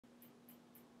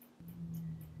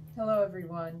Hello,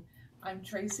 everyone. I'm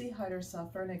Tracy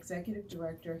Heidersuffer, an Executive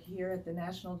Director here at the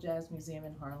National Jazz Museum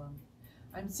in Harlem.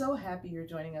 I'm so happy you're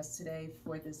joining us today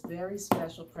for this very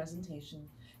special presentation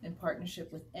in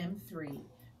partnership with M³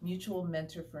 Mutual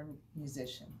Mentor for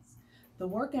Musicians. The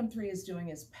work M³ is doing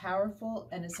is powerful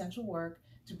and essential work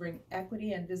to bring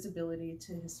equity and visibility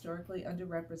to historically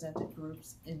underrepresented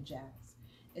groups in jazz.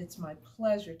 It's my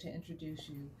pleasure to introduce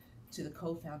you to the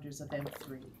co-founders of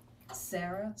M³,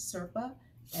 Sarah Serpa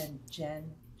and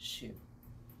Jen Shu.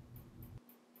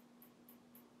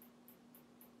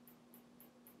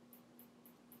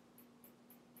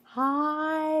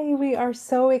 Hi, we are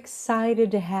so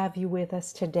excited to have you with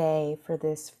us today for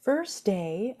this first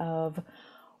day of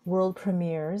world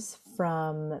premieres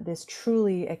from this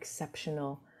truly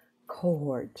exceptional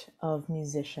cohort of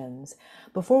musicians.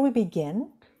 Before we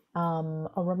begin, a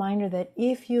reminder that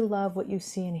if you love what you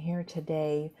see and hear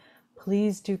today,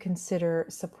 please do consider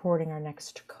supporting our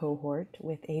next cohort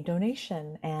with a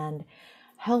donation and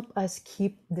help us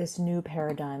keep this new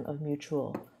paradigm of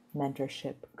mutual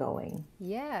mentorship going.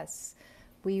 Yes,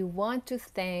 we want to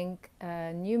thank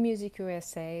New Music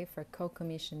USA for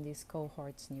co-commissioning this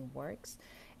cohort's new works,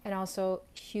 and also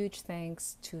huge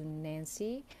thanks to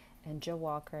Nancy and Joe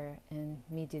Walker and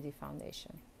Mididi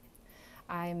Foundation.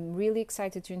 I'm really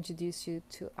excited to introduce you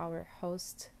to our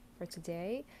host for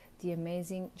today, the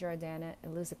amazing Jordannah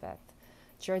Elizabeth.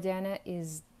 Jordannah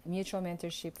is Mutual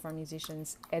Mentorship for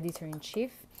Musicians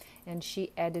Editor-in-Chief, and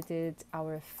she edited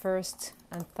our first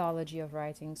anthology of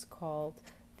writings called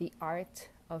The Art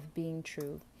of Being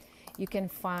True. You can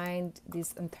find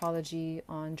this anthology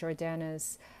on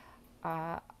Jordannah's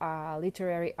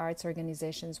literary arts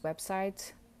organization's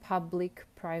website,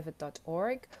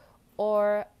 publicprivate.org,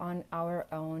 or on our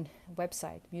own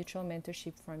website,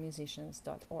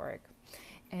 mutualmentorshipformusicians.org.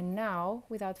 And now,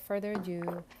 without further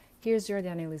ado, here's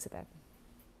Jordannah Elizabeth.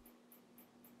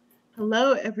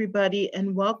 Hello, everybody,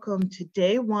 and welcome to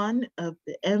day one of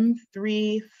the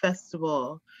M³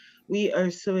 Festival. We are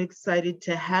so excited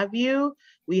to have you.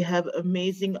 We have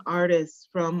amazing artists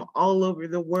from all over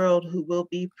the world who will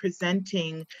be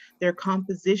presenting their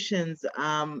compositions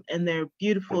and their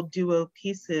beautiful duo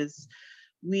pieces.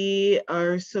 We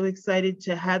are so excited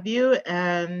to have you,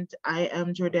 and I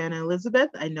am Jordannah Elizabeth.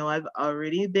 I know I've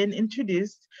already been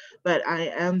introduced, but I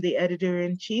am the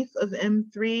editor-in-chief of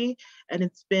M³, and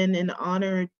it's been an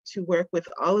honor to work with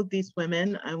all of these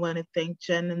women. I want to thank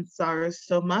Jen and Sarah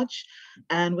so much,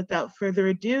 and without further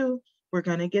ado, we're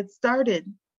going to get started.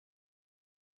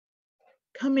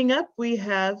 Coming up, we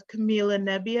have Camila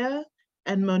Nebbia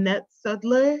and Monnette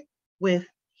Sudler with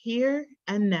Here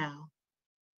and Now.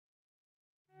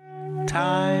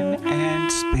 Time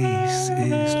and space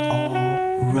is all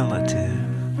relative.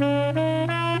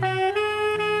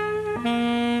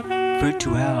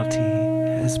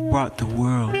 Virtuality has brought the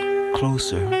world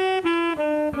closer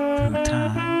through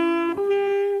time.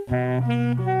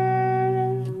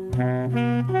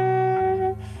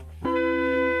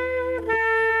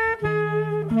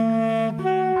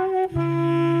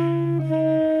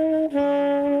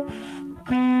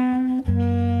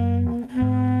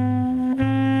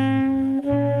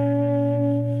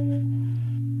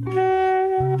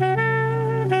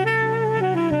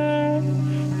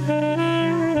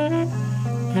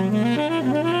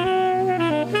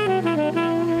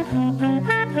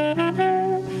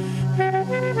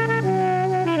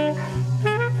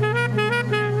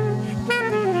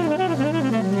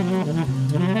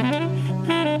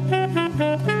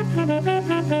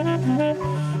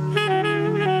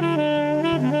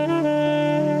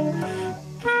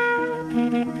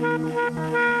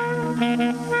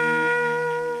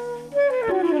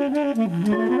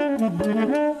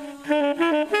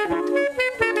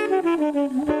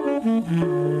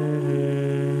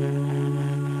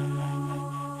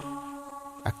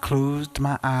 I closed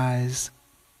my eyes,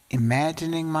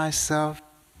 imagining myself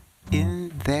in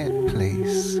that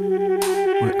place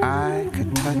where I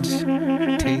could touch,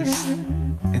 taste,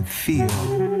 and feel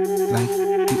like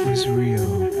it was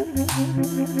real.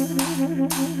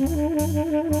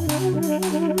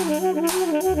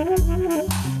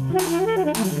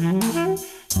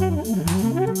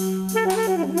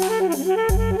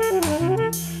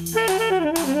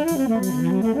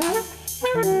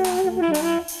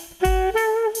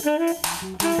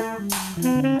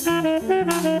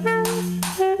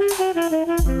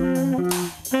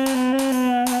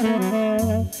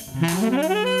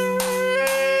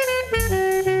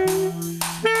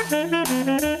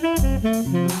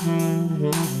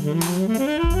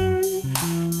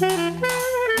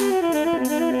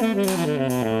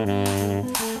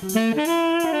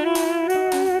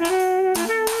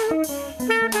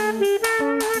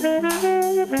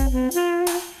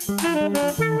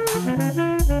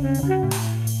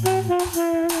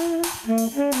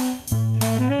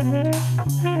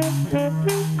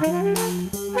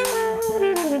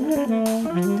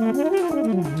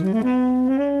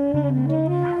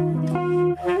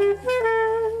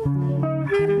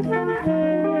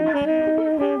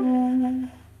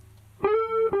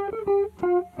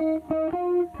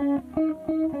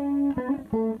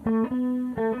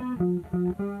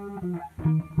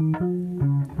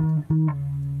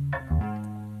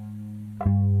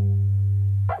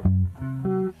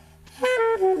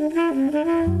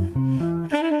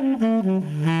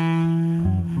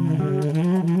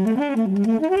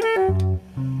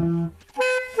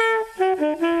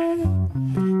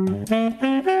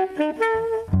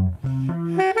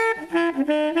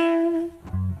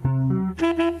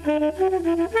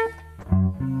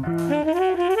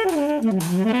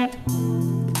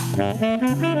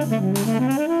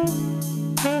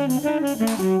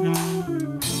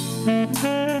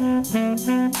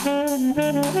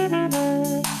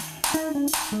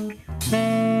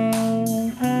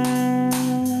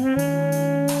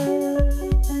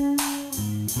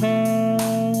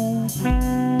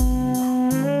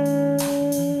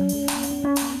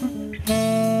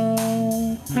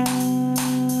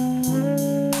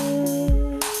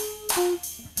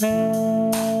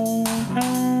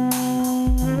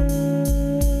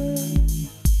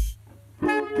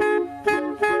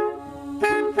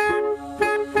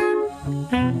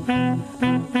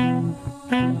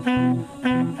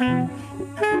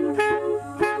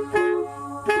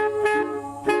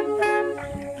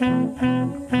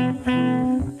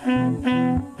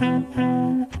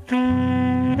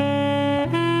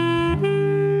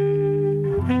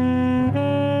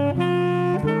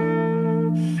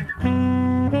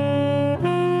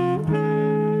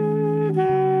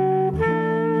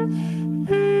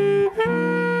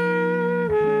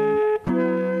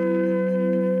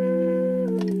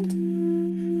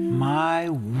 My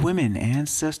women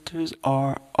ancestors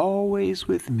are always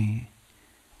with me.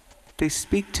 They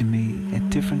speak to me at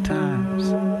different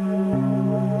times,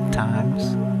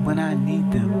 times when I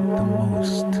need them the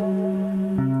most.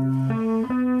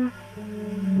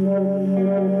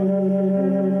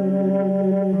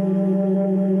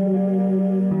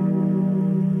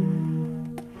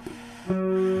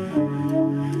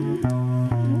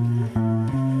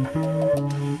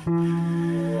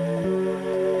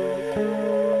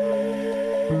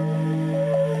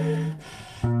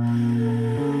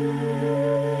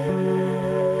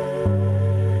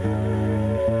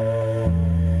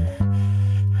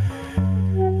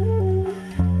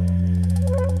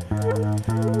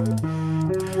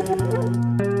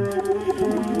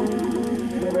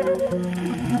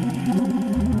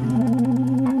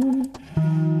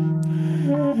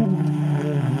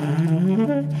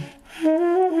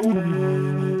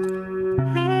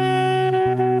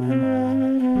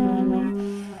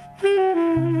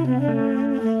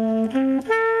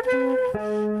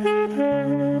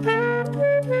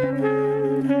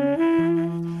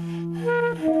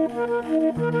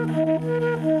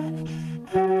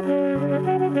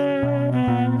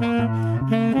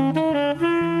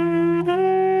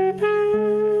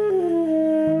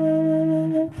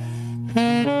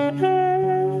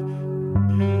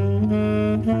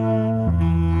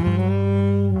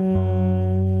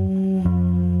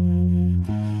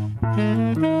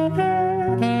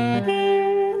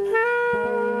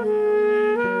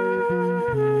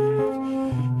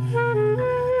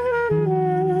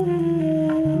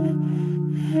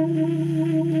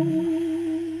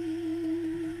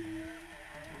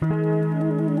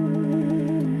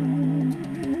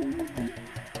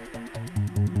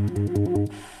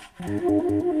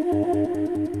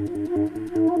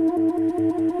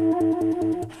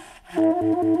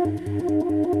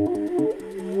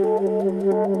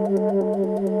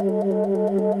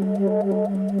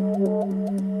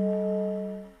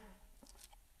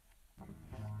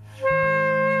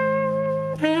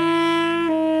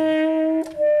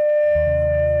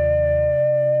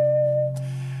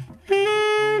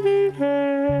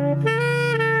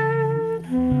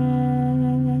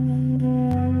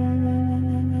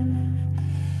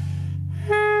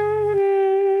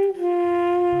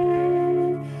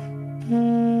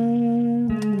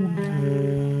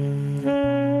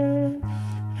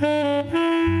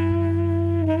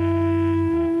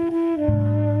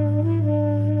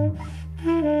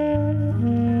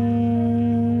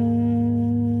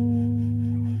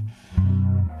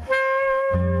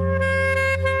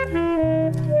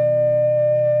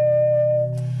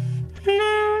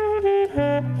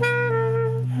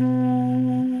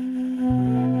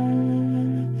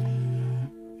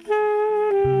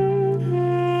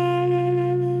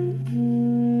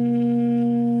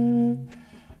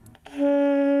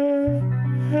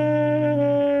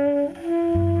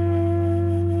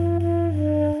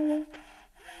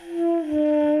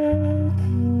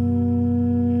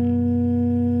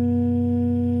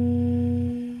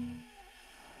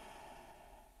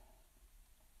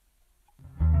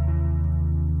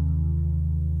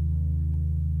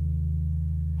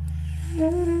 There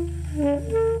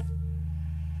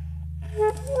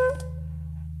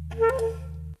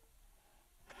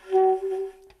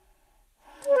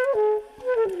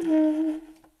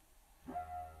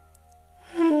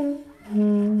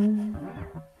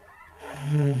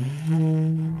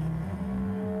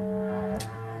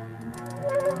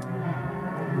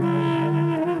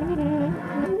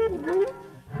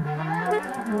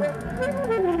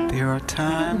are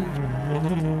times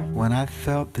when I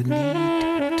felt the need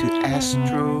to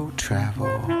astro travel.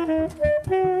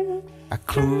 I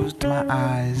closed my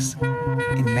eyes,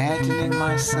 imagining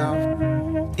myself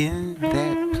in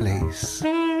that place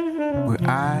where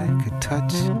I could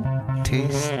touch,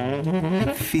 taste,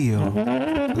 and feel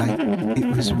like it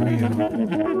was real.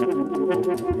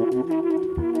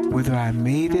 Whether I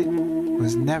made it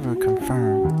was never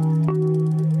confirmed.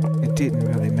 It didn't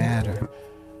really matter.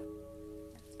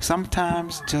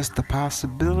 Sometimes just the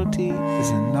possibility is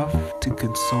enough to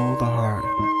console the heart.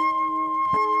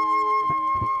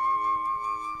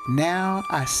 Now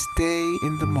I stay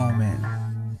in the moment.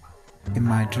 In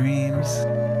my dreams,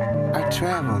 I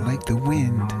travel like the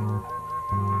wind.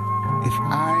 If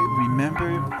I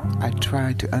remember, I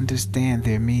try to understand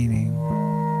their meaning.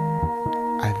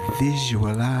 I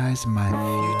visualize my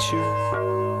future.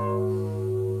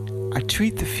 I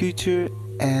treat the future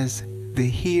as the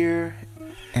here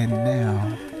and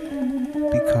now,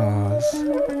 because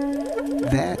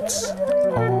that's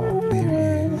all there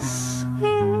is.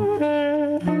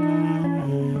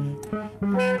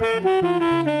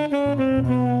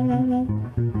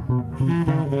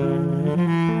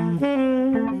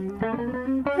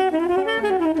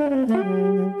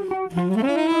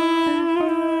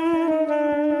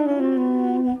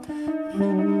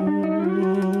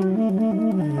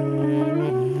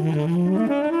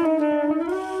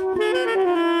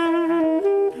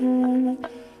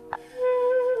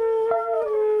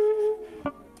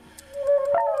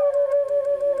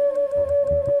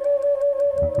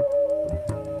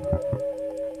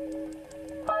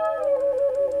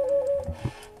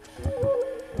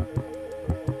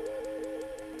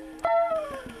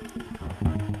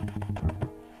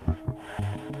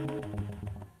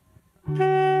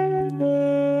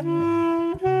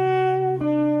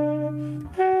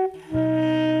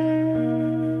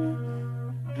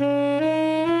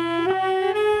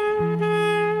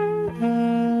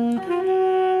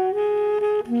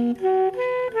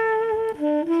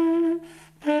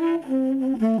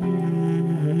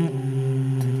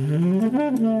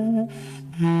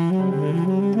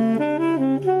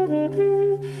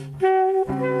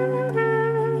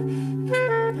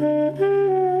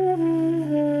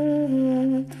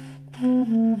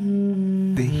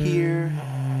 The here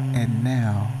and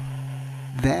now,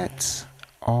 that's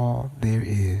all there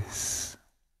is.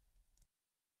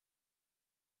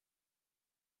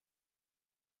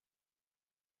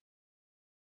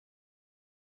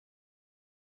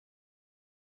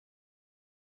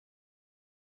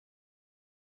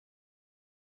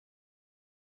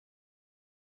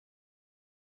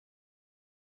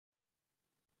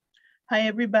 Hi,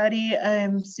 everybody.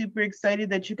 I'm super excited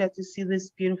that you got to see this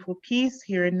beautiful piece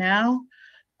here and now.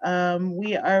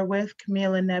 We are with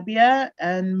Camila Nebbia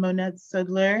and Monnette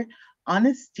Sudler.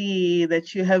 Honesty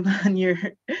that you have on your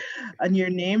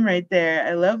name right there.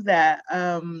 I love that.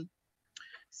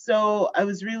 So I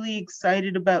was really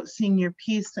excited about seeing your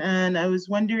piece, and I was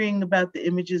wondering about the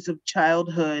images of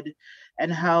childhood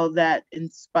and how that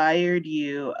inspired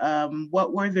you.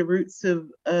 What were the roots of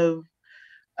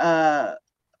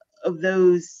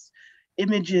those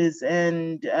images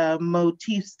and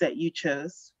motifs that you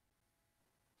chose?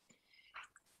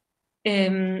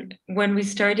 When we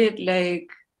started like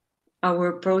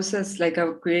our process, like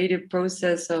our creative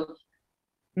process of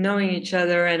knowing each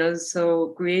other and also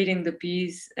creating the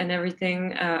piece and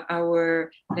everything,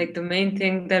 our like the main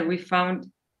thing that we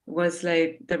found was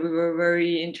like that we were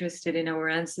very interested in our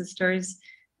ancestors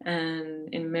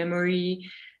and in memory.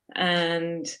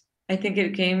 And I think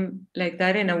it came like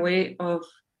that in a way of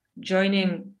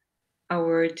joining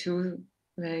our two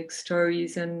like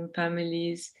stories and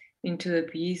families into the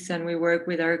piece, and we work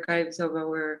with archives of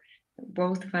our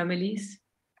both families.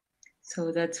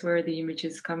 So that's where the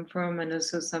images come from, and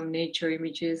also some nature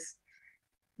images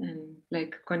and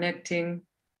like connecting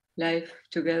life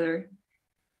together.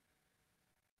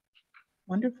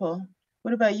 Wonderful.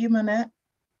 What about you, Monnette?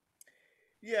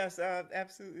 Yes,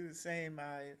 absolutely the same.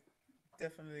 I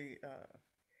definitely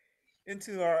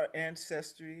into our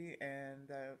ancestry, and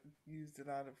used a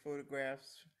lot of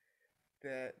photographs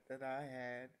that I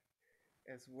had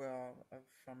as well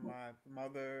from my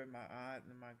mother, my aunt,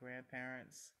 and my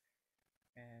grandparents,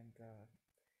 and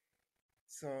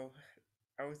so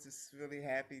I was just really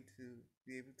happy to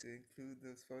be able to include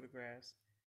those photographs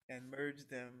and merge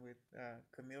them with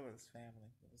Camila's family.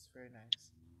 It was very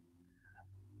nice.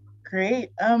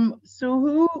 Great.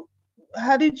 So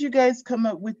how did you guys come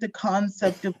up with the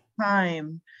concept of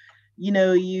time? You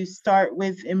know, you start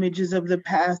with images of the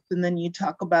past and then you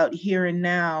talk about here and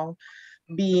now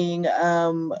being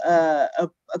a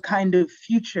kind of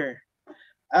future,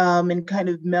 and kind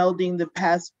of melding the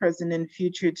past, present, and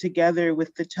future together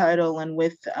with the title and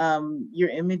with your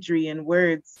imagery and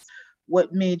words.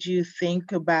 What made you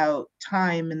think about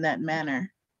time in that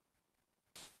manner?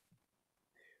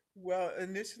 Well,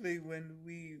 initially, when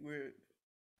we were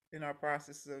in our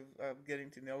process of getting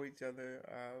to know each other,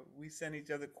 we sent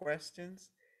each other questions.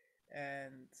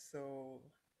 And so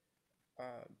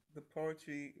the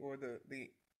poetry or the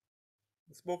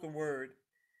spoken word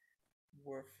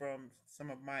were from some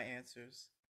of my answers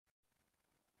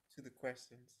to the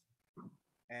questions.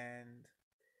 And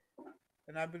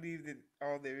and I believe that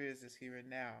all there is here and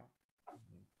now.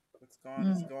 What's gone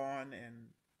is Mm, gone, and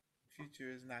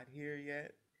future is not here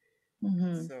yet.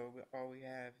 And mhm. so all we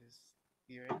have is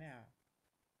here and now.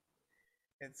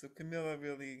 And so Camilla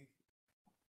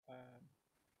um,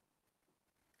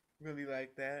 really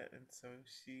liked that, and so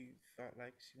she felt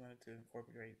like she wanted to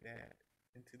incorporate that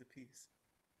into the piece.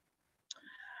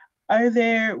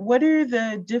 What are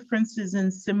the differences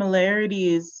and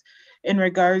similarities in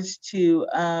regards to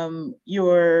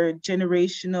your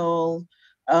generational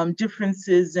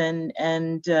differences and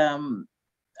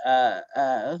uh,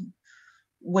 uh,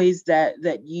 ways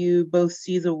that you both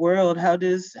see the world? How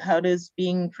does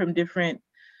being from different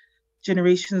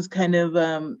generations kind of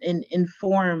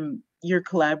inform your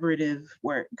collaborative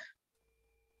work?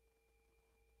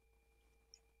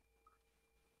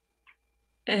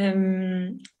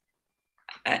 Um,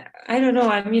 I don't know.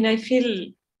 I mean, I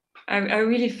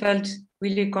really felt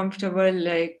really comfortable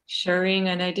like sharing,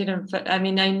 and I didn't. I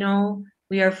mean, I know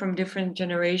we are from different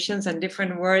generations and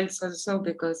different worlds also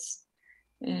because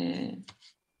uh,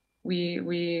 we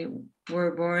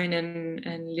were born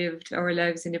and lived our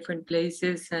lives in different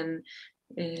places, and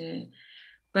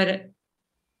but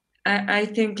I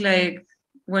think like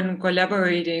when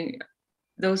collaborating,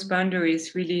 those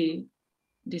boundaries really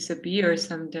disappear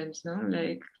sometimes, no?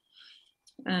 Like,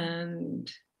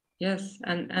 and yes,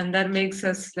 and that makes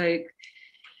us like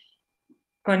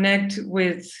connect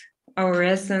with our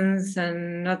essence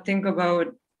and not think about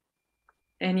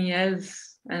any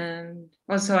else. And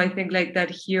also I think like that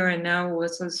here and now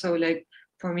was also like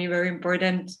for me very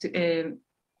important to,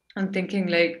 I'm thinking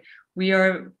like we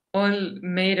are all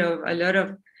made of a lot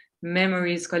of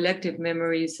memories, collective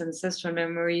memories, ancestral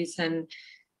memories, and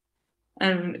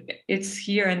it's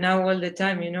here and now all the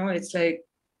time, you know. It's like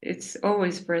it's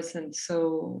always present.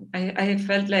 So I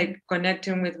felt like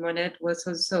connecting with Monnette was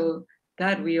also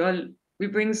that we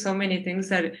bring so many things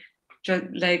that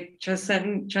like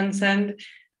transcend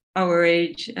our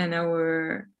age and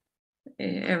our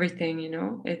everything, you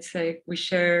know. It's like we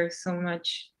share so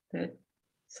much that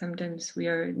sometimes we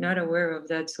are not aware of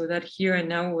that. So that here and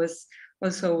now was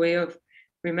also a way of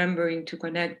remembering to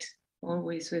connect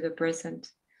always with the present.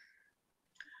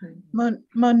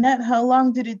 Monnette, how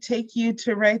long did it take you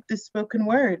to write the spoken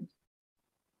word?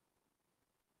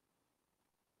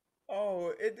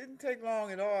 Oh, it didn't take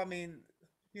long at all. I mean,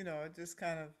 it just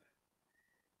kind of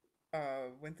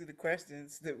went through the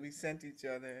questions that we sent each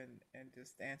other and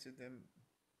just answered them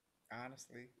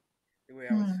honestly, the way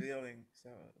I was Hmm. feeling. So,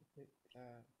 it,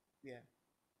 yeah.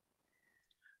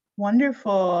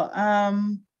 Wonderful.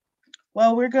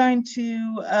 Well, we're going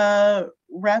to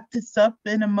wrap this up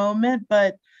in a moment,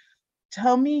 but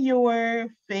tell me your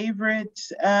favorite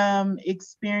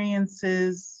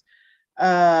experiences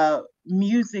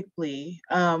musically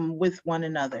with one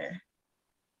another.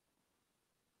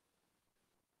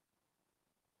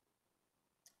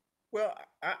 Well,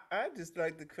 I just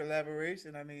like the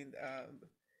collaboration. I mean,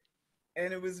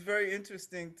 and it was very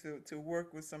interesting to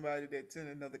work with somebody that's in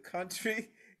another country,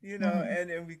 Mhm.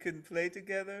 and we couldn't play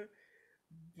together.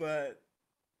 But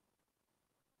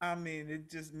I mean, it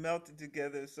just melted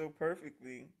together so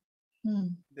perfectly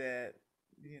Hmm. that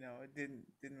it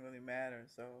didn't really matter.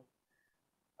 So,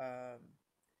 um,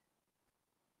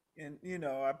 and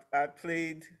I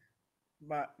played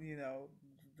my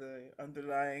the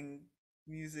underlying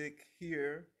music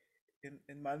here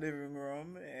in my living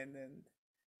room, and then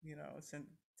sent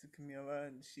to Camila,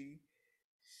 and she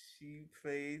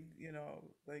played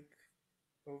like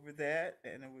over that,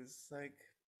 and it was like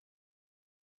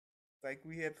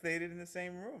we had played it in the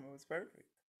same room. It was perfect.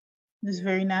 It's Yeah,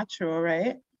 very natural,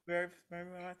 right? very very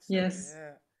much so. Yes.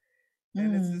 Yeah,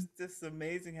 and it's Mm. just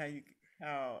amazing how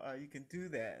you can do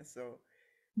that. So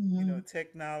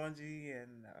technology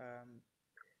and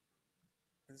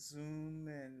the Zoom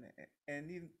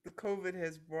and even the COVID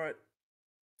has brought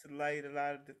to light a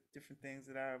lot of different things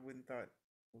that I wouldn't thought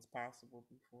was possible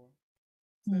before.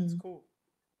 So that's cool.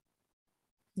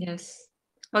 Yes.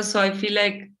 Also, I feel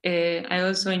like I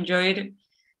also enjoyed,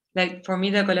 like for me,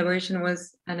 the collaboration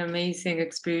was an amazing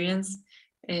experience.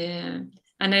 And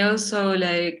I also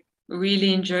like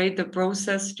really enjoyed the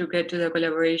process to get to the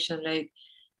collaboration, like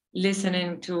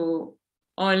listening to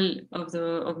all of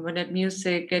Monnette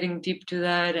music, getting deep to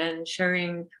that and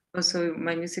sharing also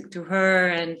my music to her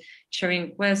and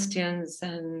sharing questions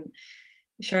and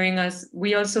sharing us.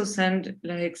 We also send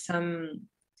like some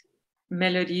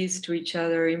melodies to each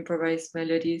other, improvised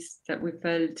melodies that we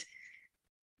felt,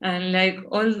 and like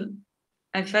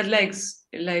I felt like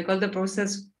all the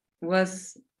process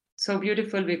was so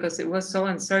beautiful because it was so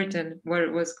uncertain what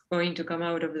was going to come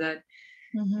out of that.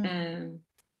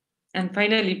 And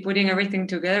finally putting everything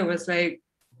together was like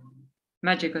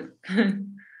magical.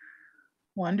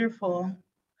 Wonderful.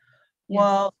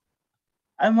 Well,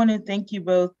 I want to thank you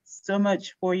both so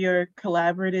much for your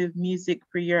collaborative music,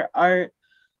 for your art,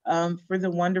 for the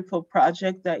wonderful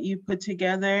project that you put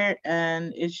together.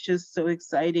 And it's just so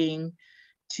exciting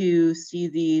to see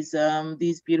these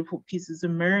beautiful pieces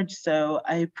emerge. So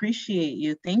I appreciate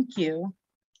you. Thank you.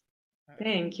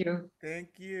 Thank you.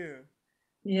 Thank you.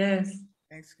 Yes.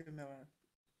 Thanks, Camila.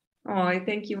 Oh,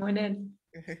 thank you, Monnette.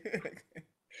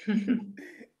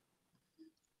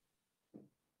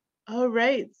 All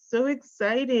right, so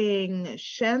exciting.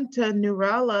 Shanta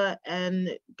Nurullah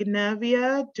and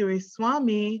Ganavya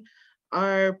Doraiswamy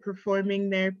are performing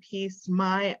their piece,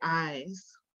 My Eyes.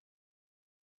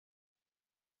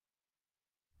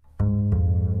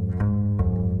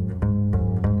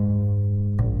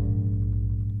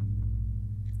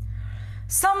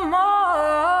 Some months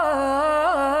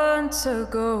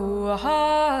ago,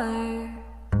 I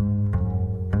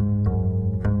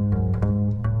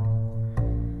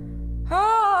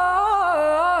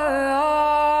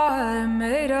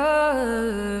made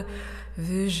a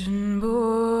vision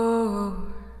board.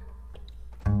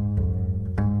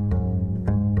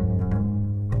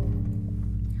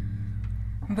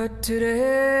 But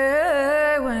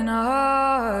today, when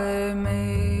I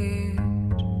made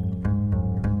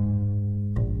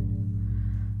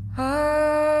a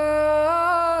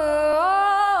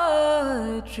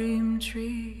dream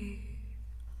tree,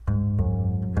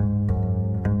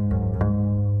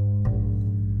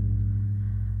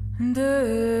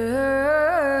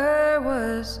 there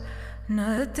was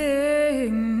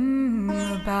nothing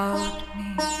about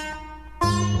me.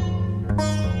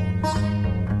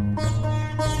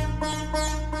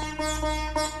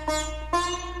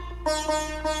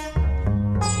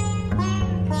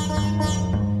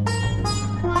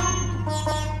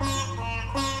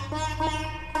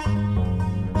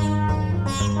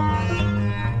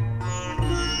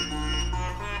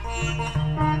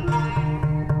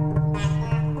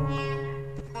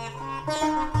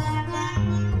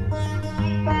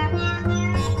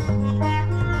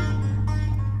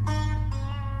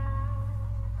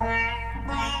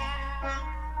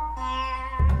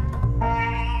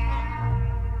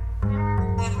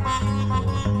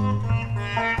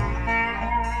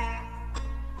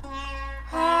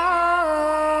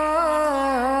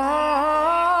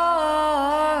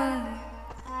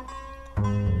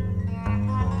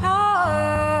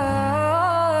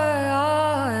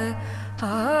 I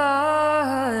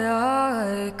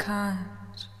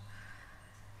can't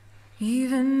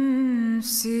even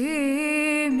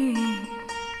see me.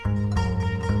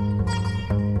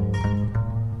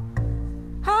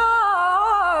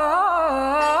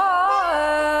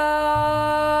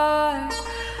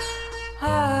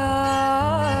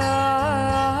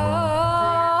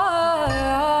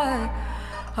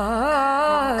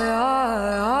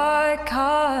 I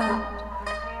can't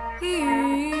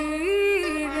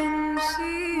even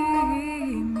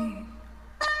see me,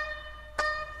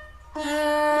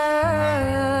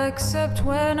 except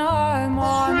when I'm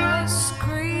on a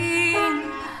screen.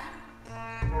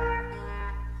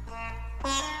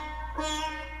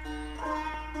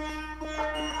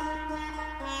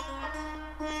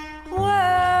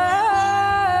 Where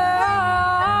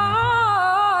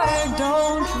I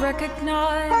don't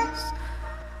recognize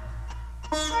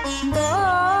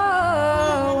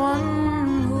the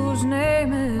one whose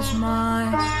name is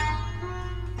mine.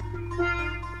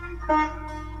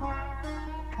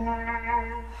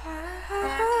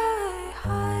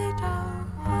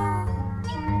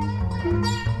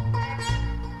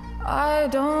 I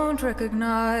don't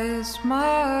recognize my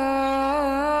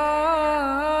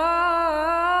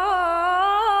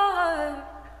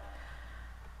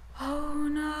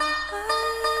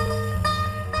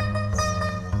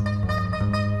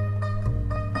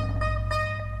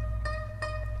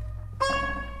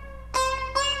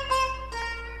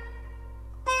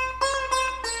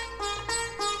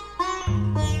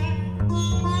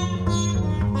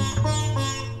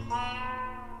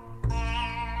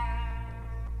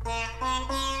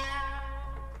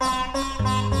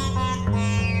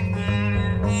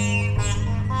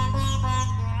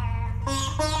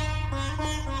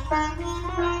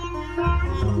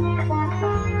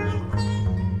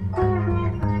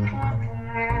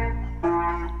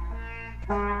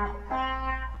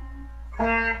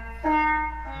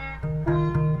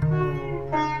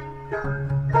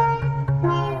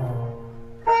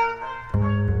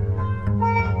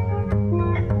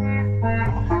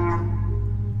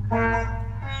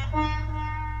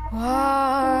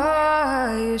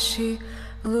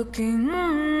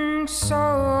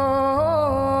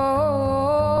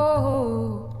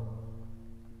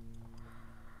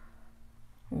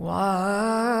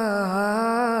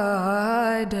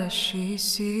she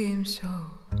seems so.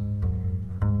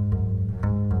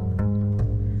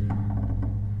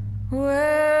 Where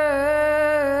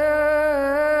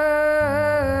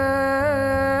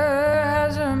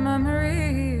has her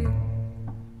memory?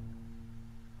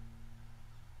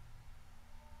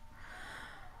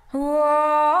 Why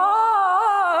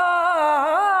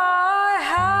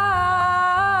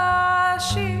has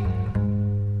she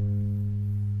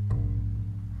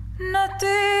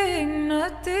nothing,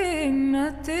 nothing,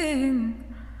 nothing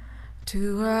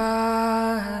to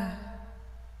add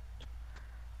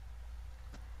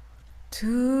to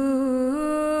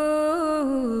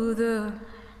the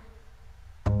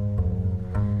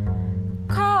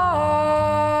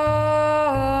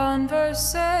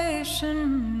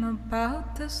conversation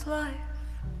about this life?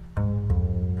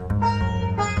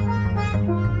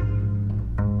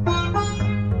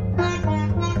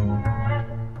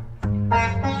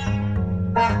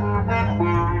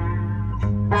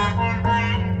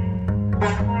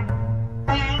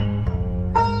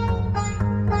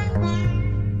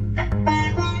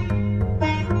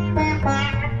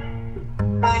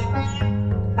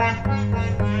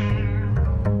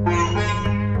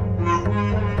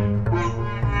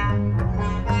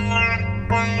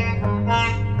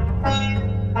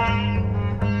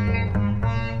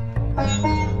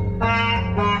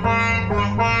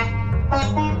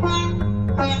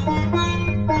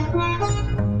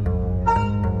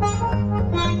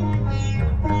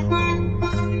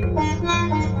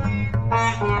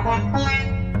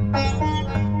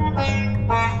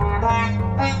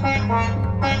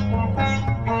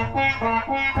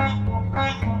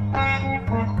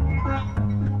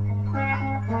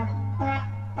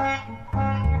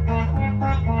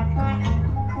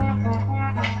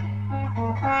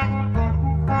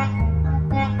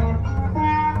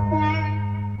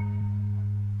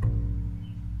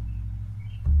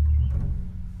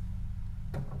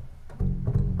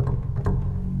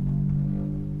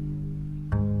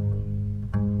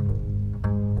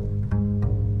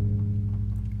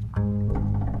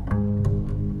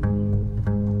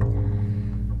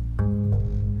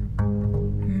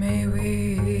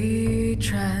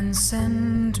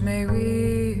 May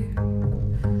we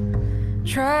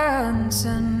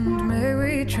transcend, may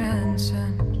we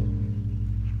transcend.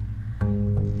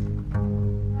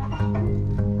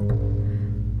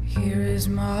 Here is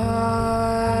my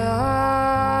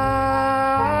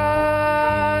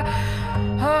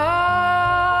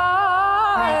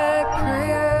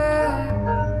prayer.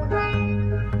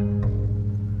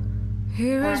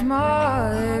 Here is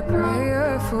my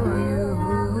prayer for you.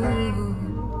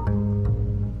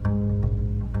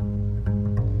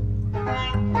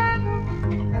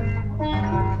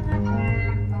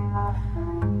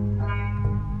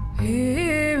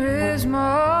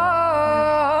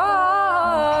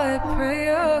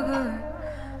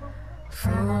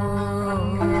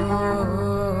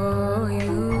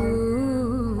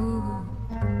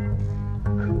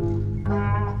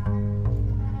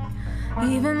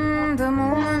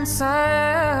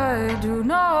 I do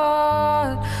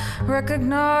not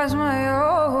recognize my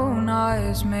own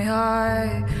eyes. May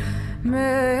I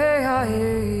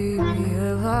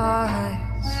realize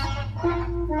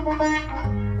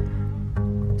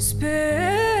Spirit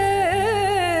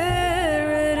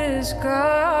is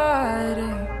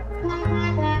guiding,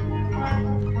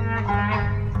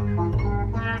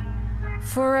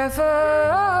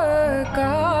 forever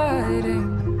guiding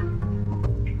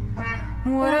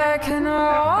what I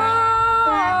cannot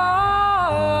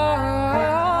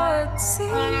see,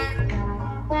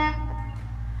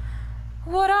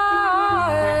 what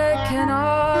I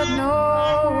cannot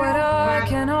know, what I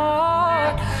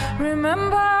cannot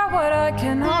remember, what I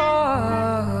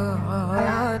cannot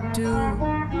do.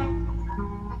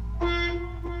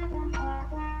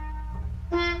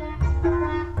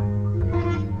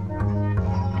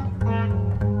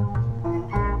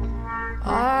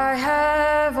 I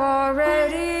have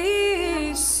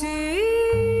already seen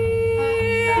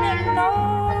and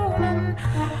known and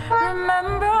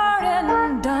remembered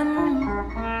and done.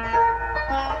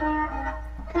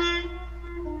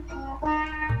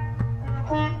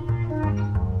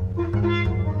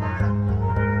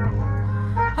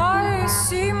 I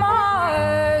see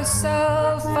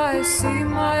myself, I see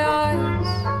my eyes,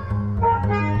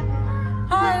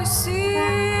 I see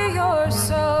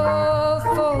yourself,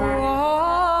 oh,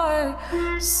 I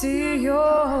see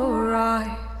your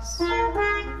eyes.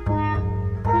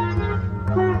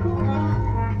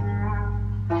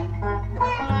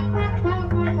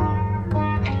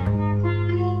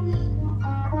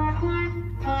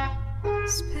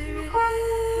 Spirit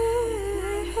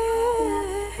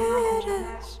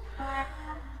is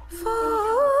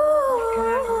falling.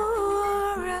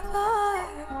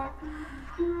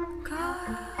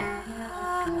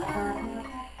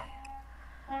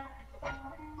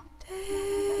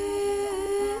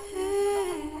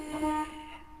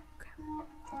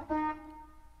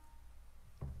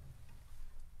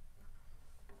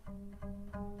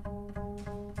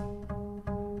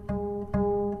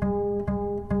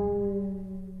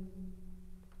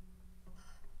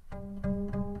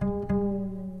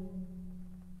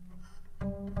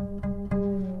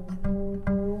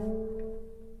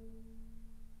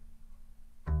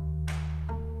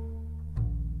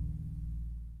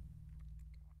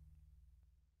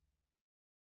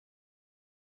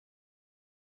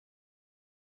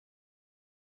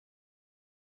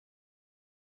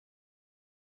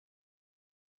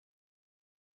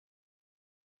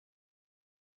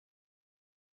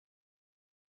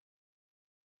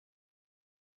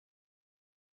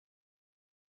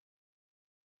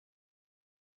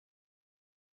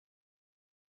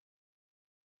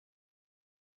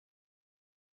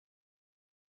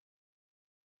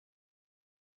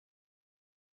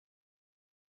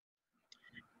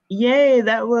 Yay,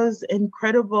 that was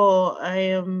incredible. I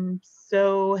am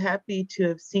so happy to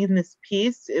have seen this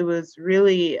piece. It was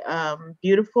really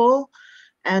beautiful.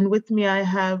 And with me, I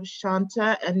have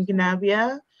Shanta and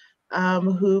Ganavya,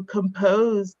 who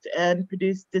composed and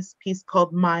produced this piece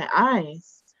called My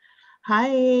Eyes.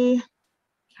 Hi.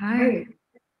 Hi.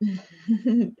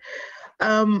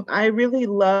 I really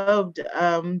loved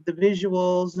the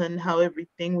visuals and how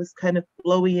everything was kind of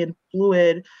flowy and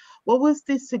fluid. What was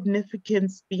the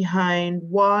significance behind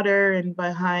water and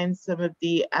behind some of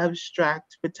the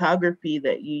abstract photography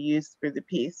that you used for the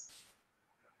piece?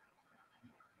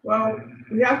 Well,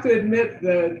 we have to admit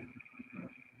that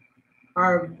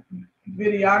our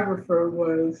videographer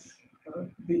was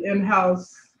the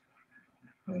in-house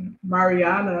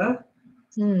Mariana.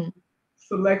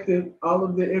 Selected all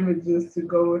of the images to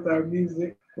go with our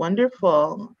music.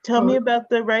 Wonderful. Tell me about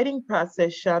the writing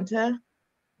process, Shanta.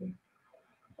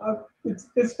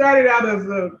 It started out as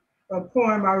a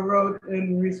poem I wrote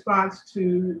in response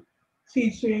to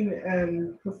teaching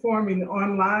and performing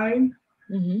online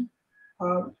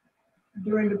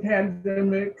during the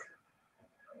pandemic.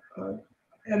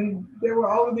 And there were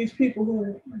all of these people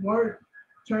who weren't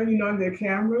turning on their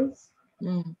cameras.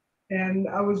 And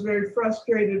I was very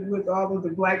frustrated with all of the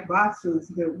black boxes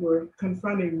that were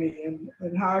confronting me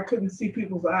and how I couldn't see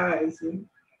people's eyes.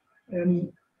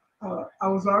 And I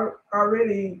was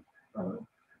already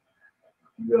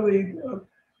really,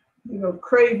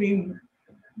 craving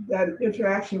that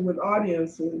interaction with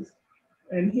audiences.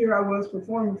 And here I was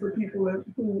performing for people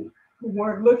who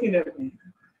weren't looking at me.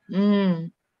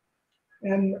 And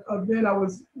then I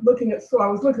was looking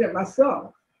at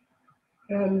myself.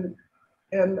 And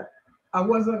I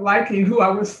wasn't liking who I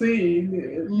was seeing.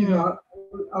 You know,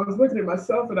 I was looking at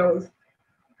myself and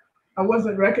I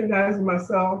wasn't recognizing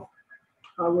myself.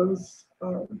 I was,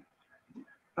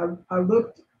 I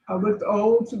looked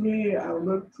old to me. I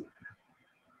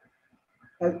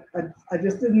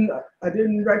just didn't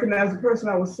recognize the person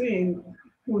I was seeing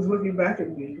who was looking back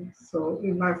at me. So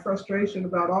in my frustration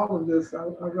about all of this, I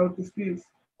wrote this piece.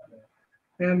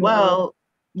 And well,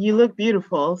 you look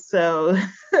beautiful, so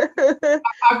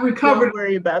I've recovered. Don't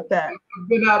worry about that. I've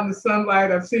been out in the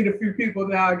sunlight. I've seen a few people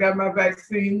now. I got my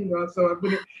vaccine, so I've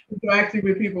been interacting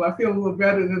with people. I feel a little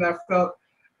better than I felt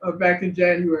back in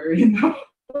January.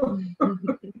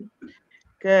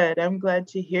 Good. I'm glad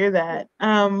to hear that.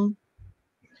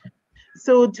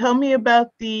 So tell me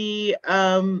about the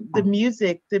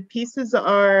music. The pieces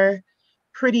are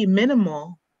pretty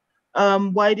minimal.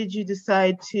 Why did you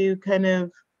decide to kind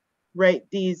of write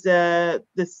these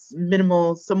this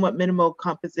somewhat minimal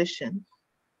composition?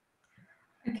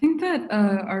 I think that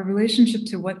our relationship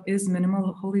to what is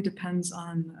minimal wholly depends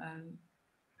on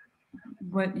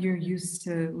what you're used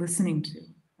to listening to.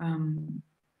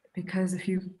 Because if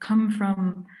you come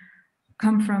from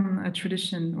a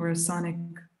tradition or a sonic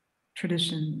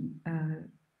tradition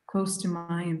close to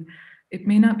mine, it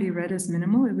may not be read as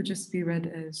minimal. It would just be read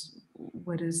as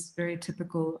what is very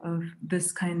typical of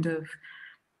this kind of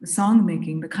song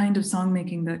making, the kind of song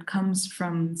making that comes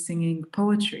from singing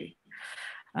poetry.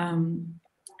 And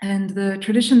the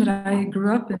tradition that I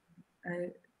grew up in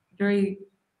very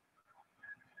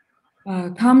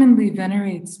commonly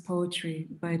venerates poetry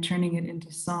by turning it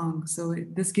into song. So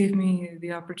this gave me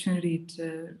the opportunity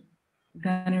to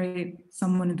venerate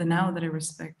someone in the now that I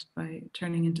respect by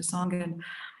turning into song. And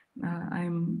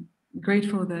I'm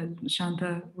grateful that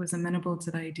Shanta was amenable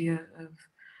to the idea of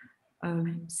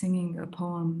singing a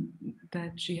poem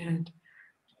that she had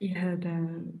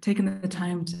taken the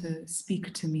time to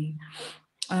speak to me.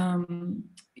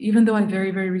 Even though I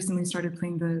very, very recently started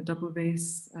playing the double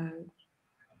bass,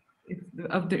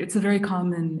 it's a very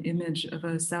common image of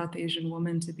a South Asian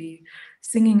woman to be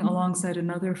singing alongside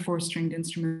another four-stringed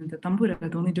instrument, the tambura.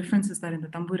 The only difference is that in the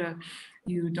tambura,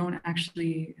 you don't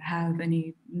actually have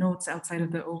any notes outside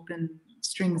of the open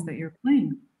strings that you're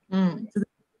playing. So it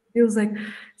feels like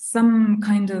some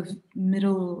kind of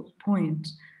middle point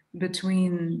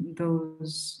between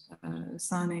those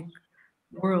sonic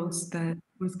worlds that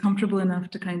was comfortable enough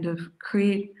to kind of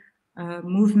create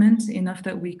movement enough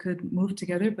that we could move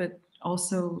together, but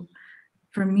also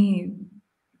for me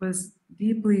was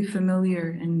deeply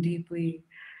familiar and deeply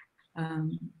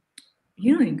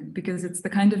healing, because it's the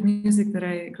kind of music that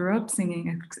I grew up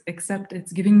singing, except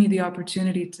it's giving me the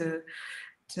opportunity to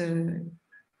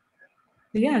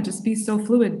just be so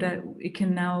fluid that it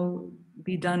can now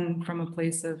be done from a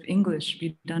place of English,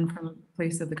 be done from a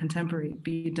place of the contemporary,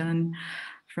 be done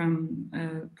from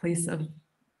a place of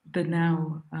the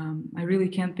now. I really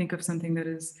can't think of something that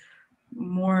is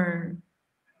more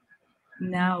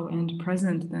now and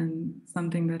present than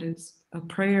something that is a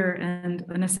prayer and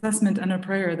an assessment and a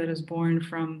prayer that is born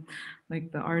from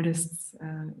like the artist's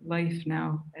life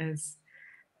now as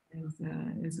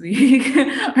we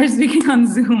are speaking on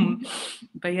Zoom.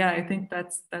 But yeah, I think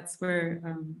that's where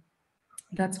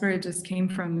it just came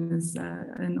from, is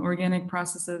an organic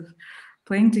process of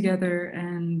playing together,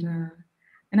 and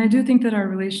I do think that our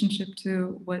relationship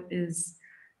to what is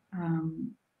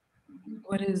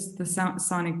the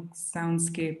sonic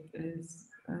soundscape is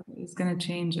going to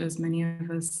change, as many of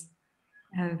us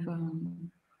have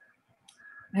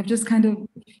just kind of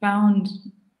found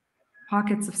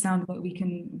pockets of sound that we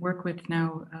can work with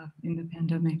now in the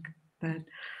pandemic, that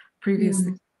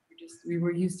previously we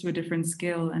were used to a different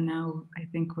scale, and now I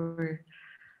think I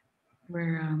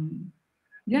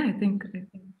think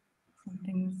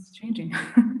something's changing.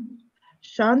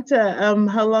 Shanta,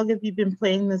 how long have you been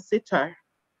playing the sitar?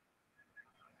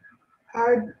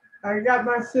 I got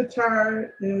my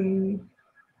sitar in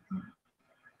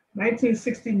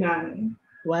 1969.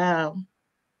 Wow.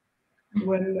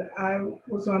 When I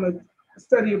was on a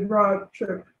study abroad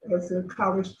trip as a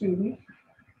college student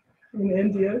in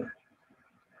India.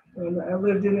 And I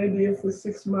lived in India for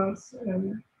 6 months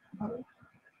and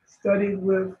studied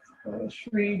with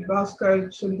Sri Bhaskar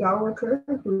Chandawakar,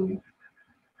 who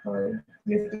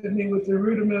gifted me with the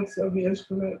rudiments of the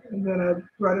instrument. And then I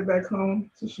brought it back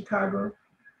home to Chicago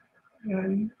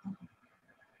and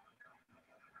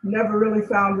never really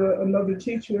found another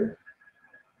teacher.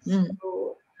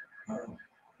 So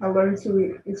I learned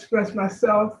to express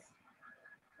myself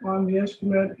on the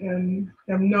instrument and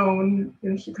am known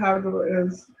in Chicago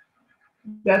as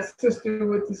that sister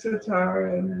with the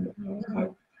sitar, and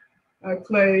I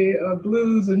play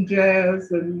blues and jazz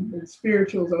and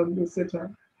spirituals on the sitar.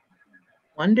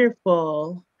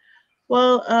 Wonderful.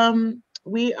 Well,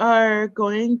 we are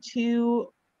going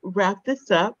to wrap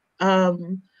this up,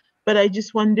 but I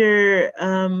just wonder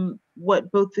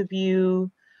what both of you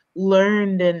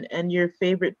learned and your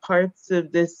favorite parts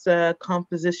of this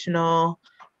compositional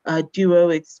duo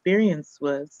experience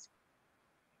was.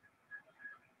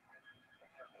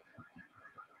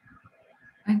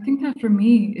 I think that for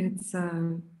me, it's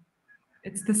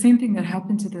the same thing that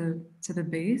happened to the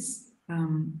bass,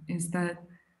 is that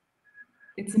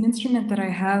it's an instrument that I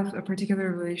have a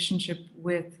particular relationship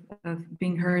with, of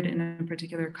being heard in a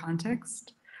particular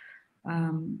context.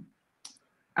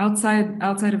 Outside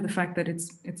of the fact that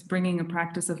it's bringing a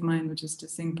practice of mine, which is to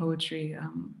sing poetry.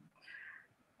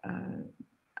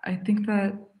 I think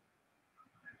that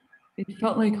it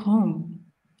felt like home.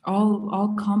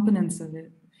 All components of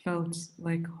it felt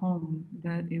like home.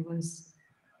 That it was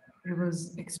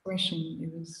expression.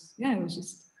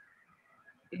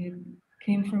 It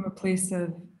came from a place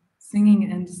of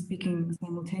singing and speaking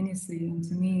simultaneously. And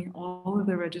to me, all of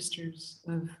the registers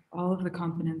of all of the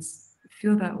components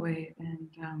feel that way.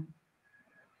 And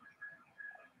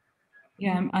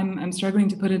I'm struggling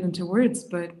to put it into words,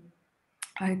 but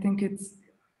I think it's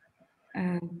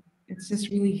just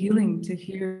really healing to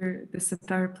hear the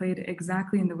sitar played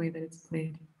exactly in the way that it's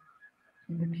played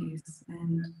in the piece,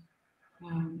 and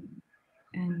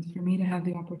for me to have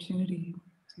the opportunity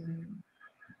to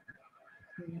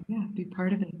be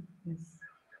part of it is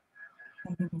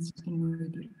something that's just been really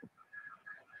beautiful.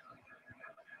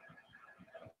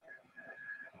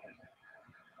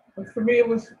 For me, it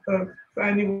was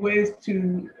finding ways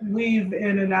to weave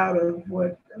in and out of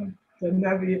what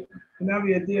Ganavya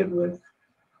did with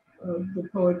the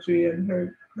poetry and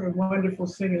her wonderful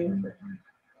singing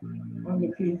on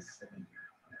the piece.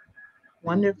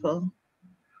 Wonderful.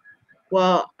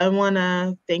 Well, I want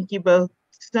to thank you both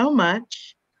so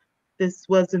much. This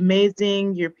was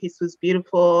amazing. Your piece was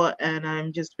beautiful, and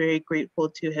I'm just very grateful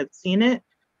to have seen it.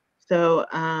 So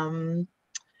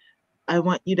I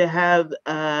want you to have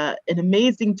an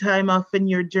amazing time off in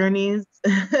your journeys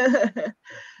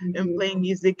and playing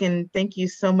music. And thank you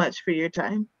so much for your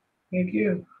time. Thank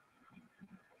you.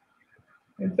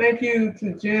 And thank you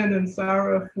to Jen and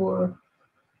Sarah for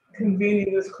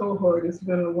convening this cohort. It's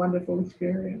been a wonderful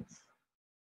experience.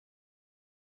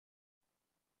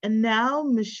 And now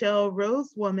Michele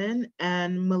Rosewoman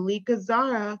and Malika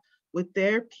Zarra with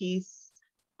their piece,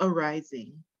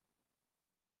 Arising.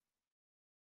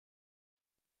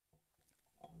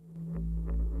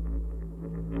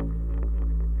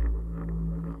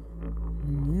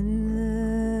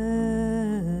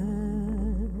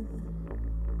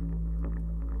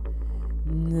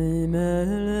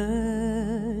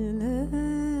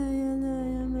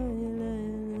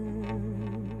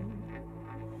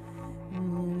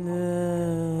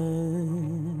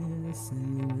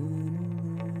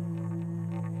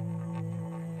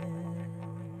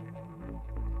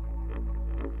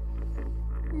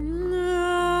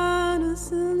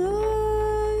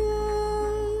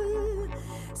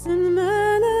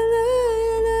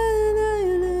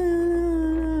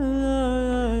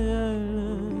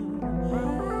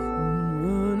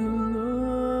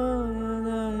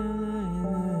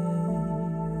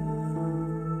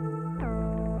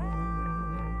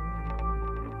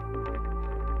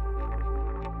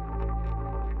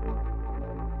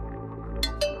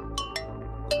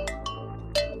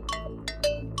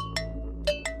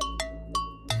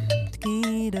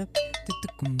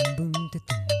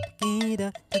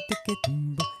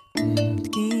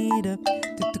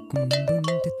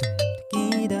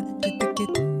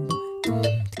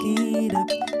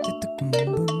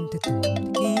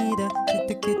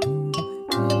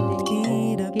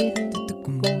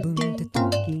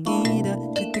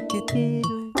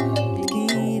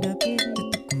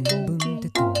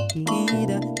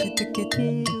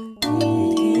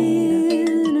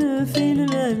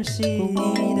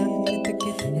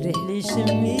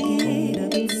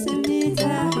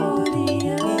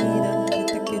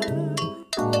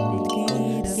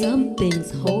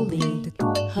 Something's holy,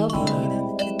 hover.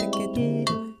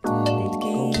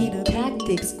 Keep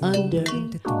tactics under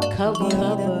cover.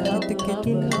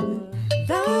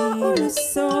 Là où le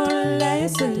soleil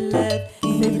se lève,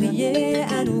 fait briller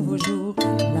un nouveau jour.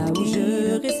 Là où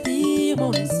je respire,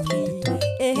 mon esprit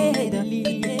est lié.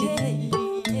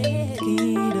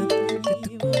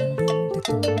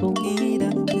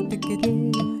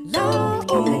 Là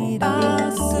où mes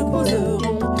pas se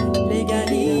poseront,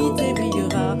 l'égalité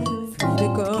brillera. Fluide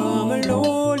comme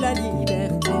l'eau, la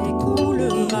liberté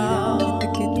coulera.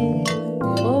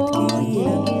 Oh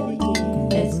yeah,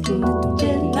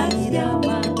 escuchen las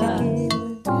llamadas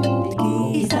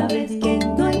y sabes que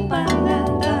no hay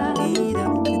parada.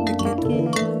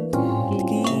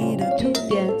 To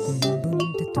dance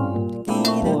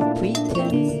for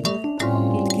pretense.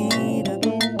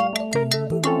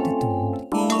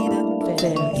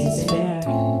 Fair is fair,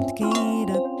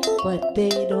 but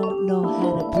they don't know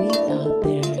how to breathe out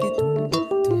there.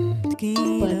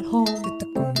 But home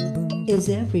is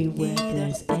everywhere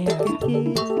there's air.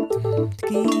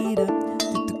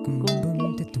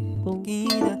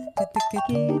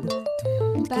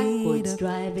 Backwards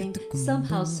driving,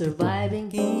 somehow surviving,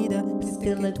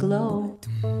 still aglow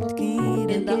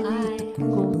in the eye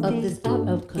of this out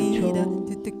of control.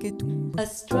 A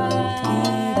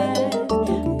stride,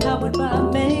 powered by a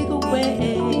mega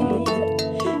wave.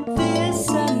 This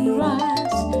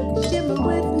sunrise, shimmer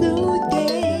with new day.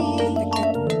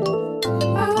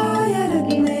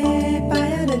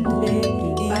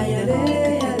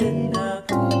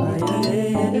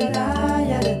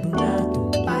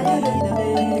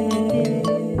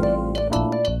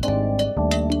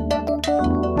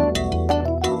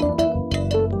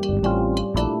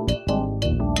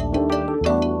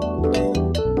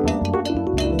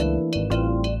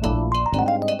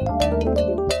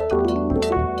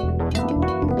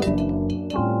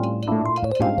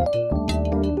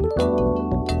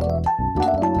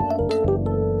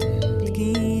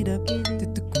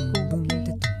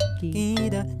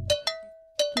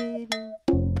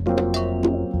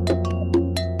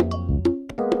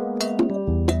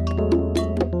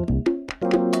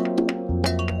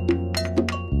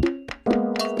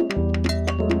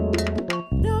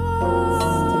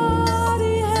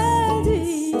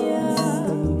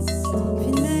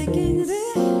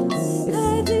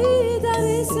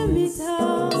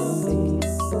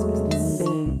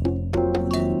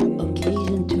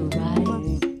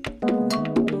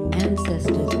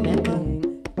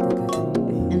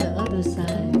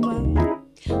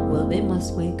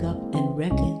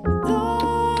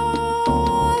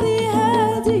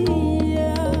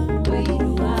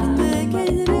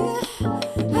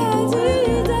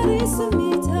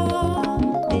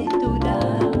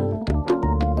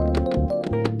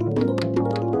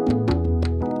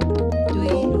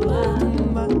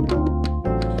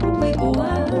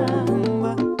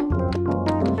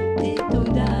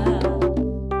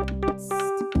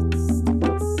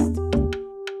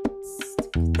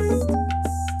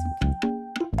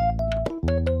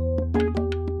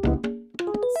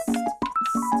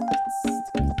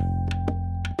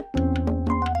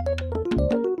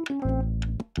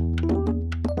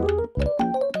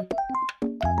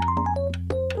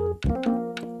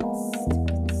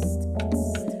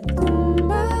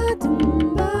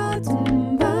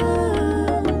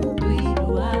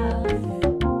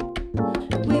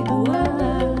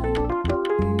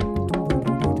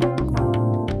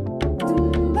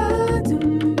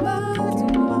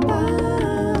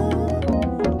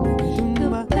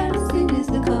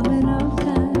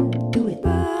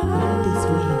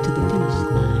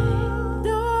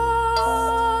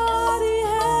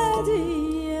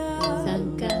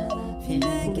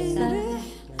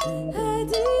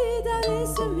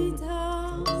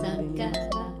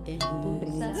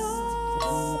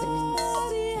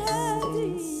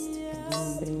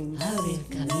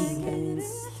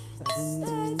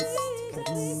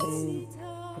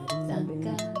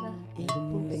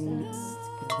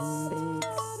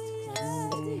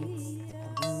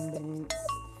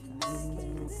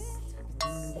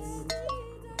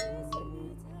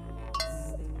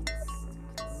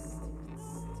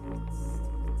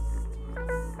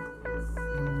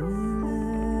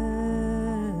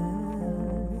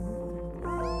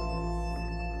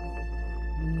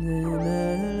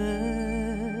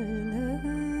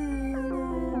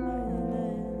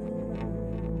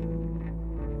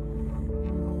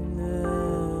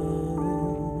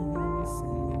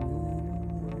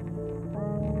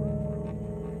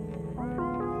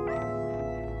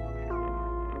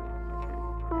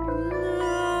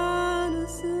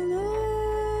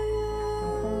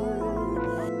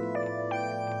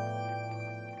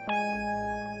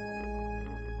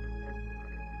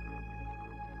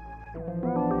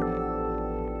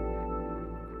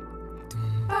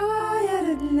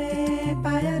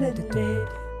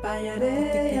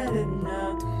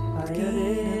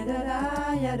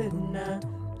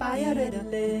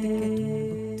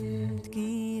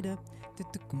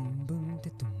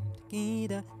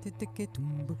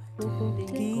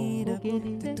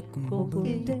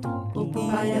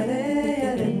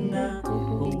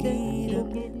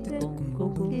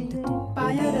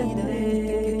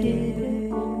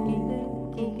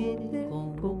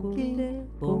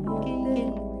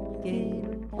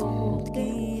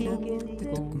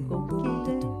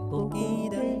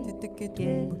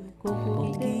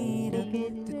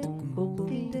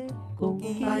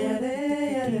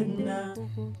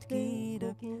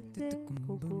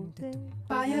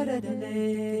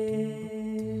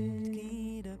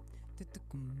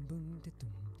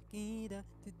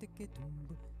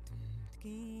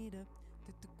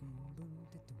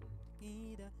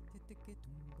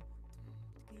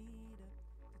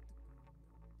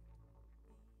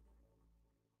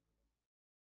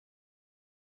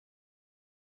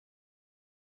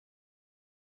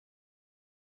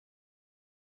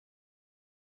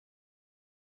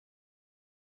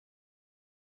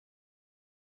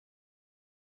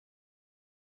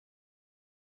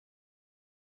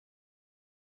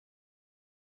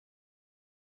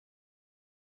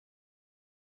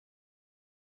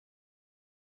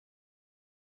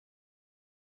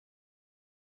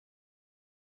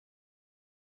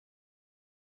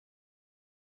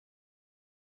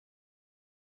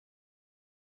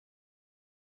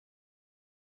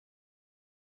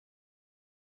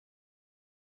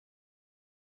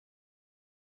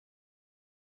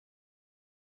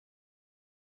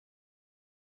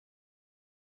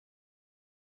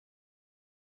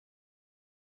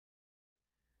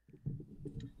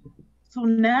 So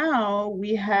now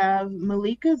we have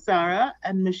Malika Zarra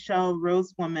and Michele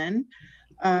Rosewoman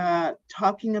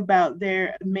talking about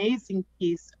their amazing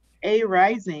piece, A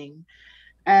Rising.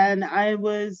 And I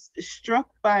was struck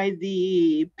by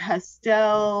the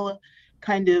pastel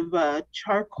kind of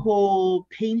charcoal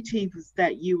paintings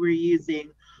that you were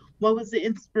using. What was the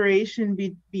inspiration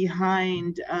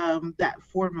behind that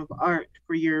form of art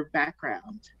for your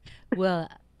background? Well,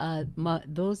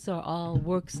 those are all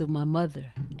works of my mother.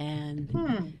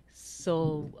 And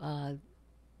so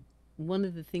one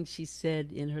of the things she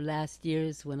said in her last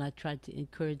years when I tried to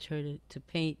encourage her to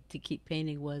paint, to keep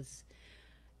painting, was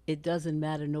it doesn't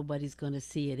matter, nobody's going to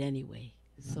see it anyway.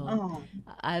 So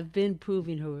I've been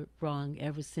proving her wrong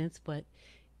ever since, but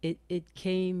it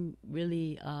came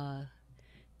really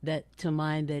that to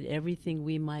mind that everything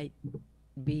we might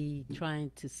be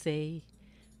trying to say,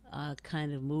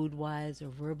 kind of mood wise or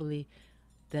verbally,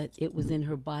 that it was in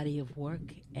her body of work.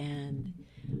 And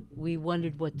we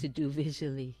wondered what to do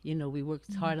visually. You know, we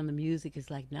worked hard on the music.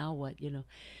 It's like, now what, you know?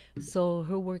 So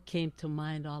her work came to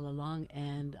mind all along,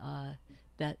 and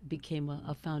that became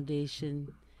a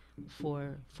foundation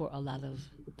for a lot of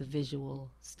the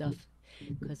visual stuff,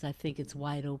 because I think it's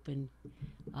wide open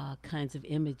kinds of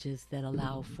images that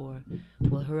allow for,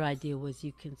 well, her idea was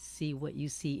you can see what you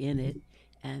see in it,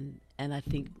 and I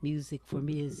think music for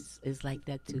me is like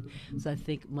that too. So I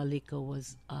think Malika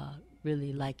was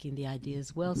really liking the idea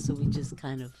as well, so we just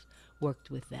kind of worked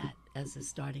with that as a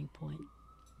starting point.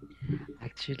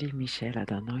 Actually, Michelle, I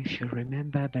don't know if you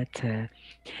remember, but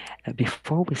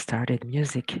before we started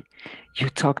music, you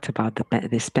talked about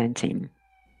this painting.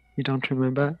 You don't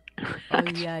remember? Oh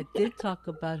yeah, I did talk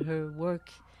about her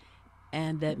work,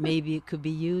 and that maybe it could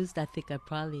be used. I think I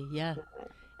probably, yeah,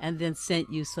 and then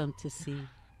sent you some to see.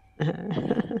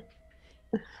 Yeah.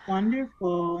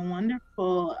 Wonderful,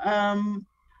 wonderful.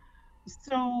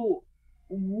 So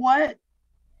what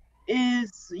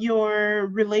is your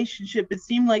relationship? It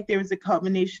seemed like there was a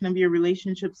combination of your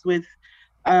relationships with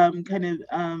kind of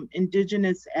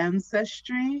indigenous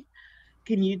ancestry.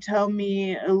 Can you tell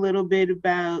me a little bit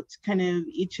about kind of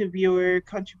each of your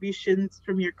contributions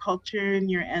from your culture and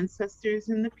your ancestors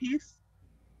in the piece?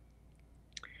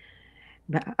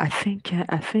 But I think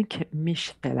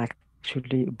Michelle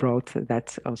actually brought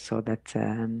that also that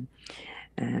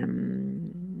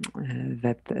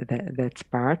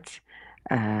part,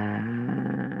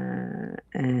 and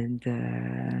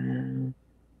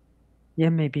yeah,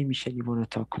 maybe Michelle, you want to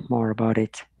talk more about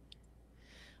it?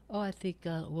 Oh, I think,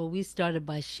 well, we started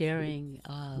by sharing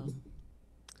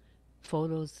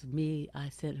photos of me. I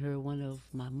sent her one of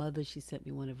my mother. She sent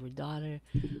me one of her daughter.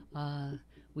 Uh,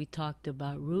 we talked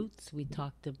about roots. We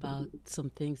talked about some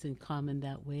things in common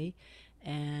that way.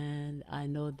 And I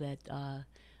know that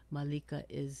Malika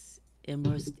is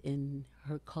immersed in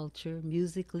her culture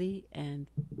musically, and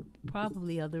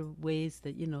probably other ways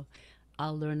that,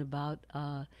 I'll learn about.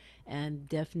 And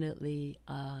definitely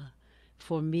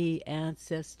for me,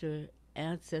 ancestors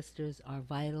are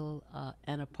vital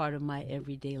and a part of my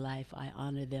everyday life. I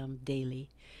honor them daily.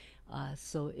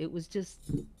 So it was just,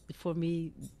 for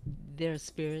me, their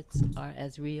spirits are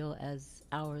as real as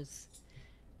ours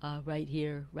right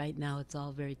here, right now. It's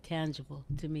all very tangible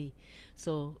to me.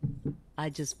 So I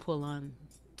just pull on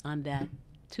that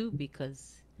too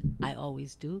because I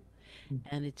always do,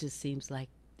 and it just seems like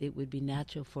it would be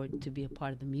natural for it to be a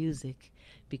part of the music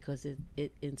because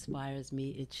it inspires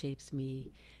me, it shapes me,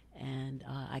 and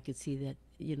I could see that,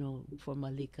 for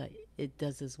Malika it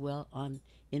does as well on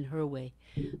in her way.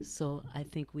 So I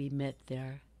think we met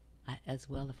there as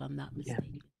well, if I'm not Yeah,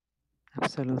 mistaken.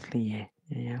 absolutely. Yeah.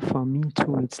 Yeah. For me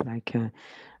too, it's like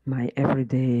my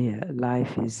everyday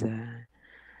life is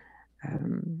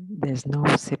there's no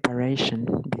separation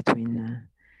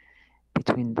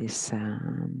between this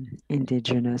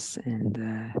indigenous and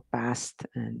past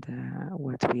and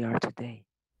what we are today.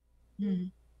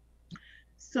 Mm.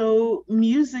 So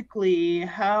musically,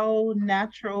 how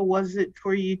natural was it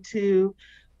for you to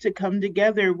come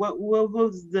together? What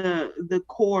was the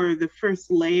core, the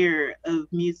first layer of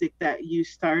music that you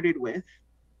started with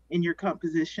in your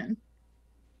composition?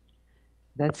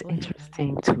 That's Go ahead, Ali.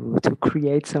 interesting to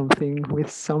create something with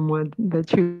someone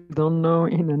that you don't know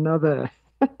in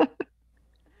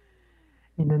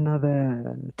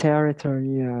another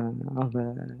territory of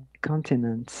a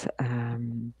continent.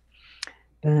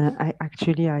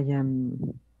 I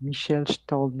am. Michelle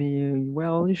told me,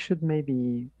 well, you should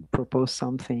maybe propose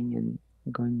something and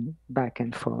going back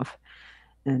and forth.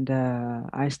 And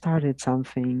I started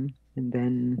something, and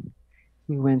then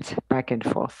we went back and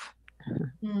forth.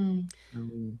 Mm.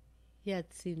 Um, Yeah,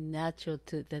 it seemed natural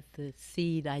to that the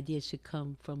seed idea should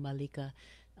come from Malika,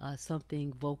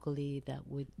 something vocally that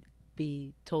would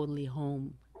be totally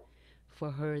home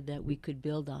for her that we could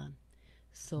build on.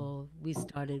 So we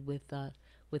started with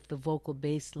the vocal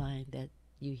bass line that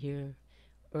you hear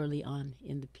early on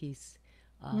in the piece,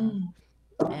 uh,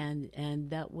 Mm. and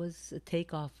that was a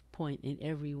takeoff point in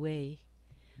every way.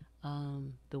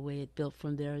 The way it built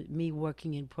from there, me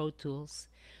working in Pro Tools,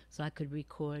 so I could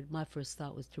record. My first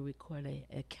thought was to record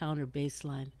a counter bass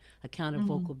line, a counter Mm.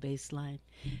 vocal bass line,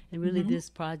 and really Mm-hmm. this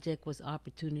project was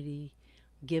opportunity,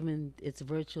 given its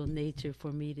virtual nature,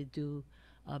 for me to do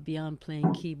beyond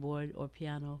playing keyboard or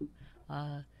piano,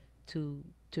 uh, to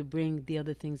to bring the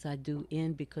other things I do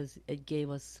in because it gave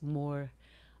us more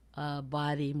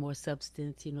body, more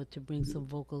substance, to bring some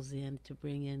vocals in, to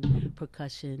bring in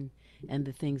percussion and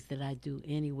the things that I do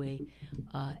anyway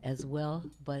as well,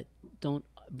 but don't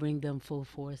bring them full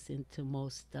force into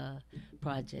most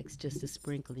projects, just a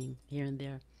sprinkling here and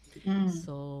there. Mm.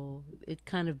 So it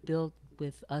kind of built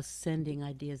with us sending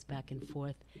ideas back and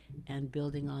forth and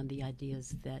building on the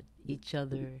ideas that each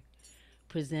other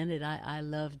presented. I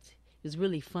loved it was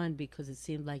really fun because it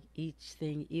seemed like each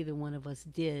thing either one of us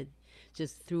did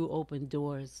just threw open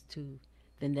doors to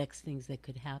the next things that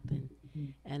could happen.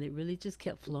 And it really just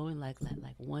kept flowing like that,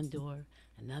 like one door,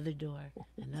 another door,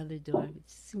 another door.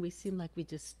 We seemed like we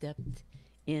just stepped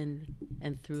in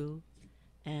and through,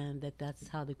 and that's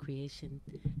how the creation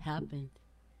happened.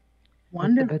 but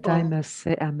Wonderful. I must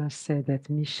say that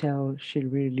Michelle, she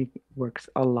really works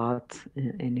a lot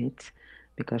in it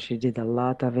because she did a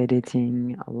lot of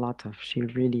editing, she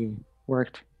really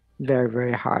worked very,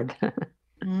 very hard.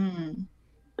 Mm.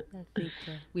 I think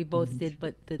we both did,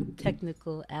 but the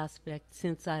technical aspect,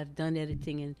 since I've done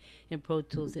editing in Pro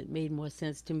Tools, it made more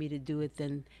sense to me to do it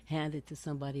than hand it to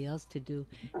somebody else to do.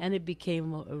 And it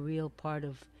became a real part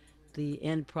of the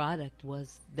end product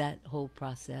was that whole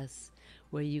process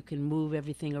where you can move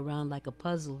everything around like a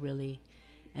puzzle, really,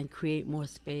 and create more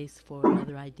space for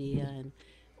another idea and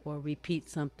or repeat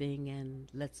something and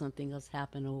let something else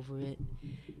happen over it.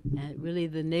 And really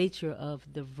the nature of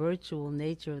the virtual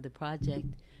nature of the project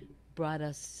brought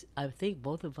us, I think,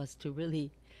 both of us to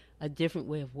really a different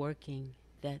way of working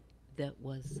that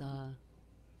was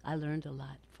I learned a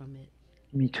lot from it.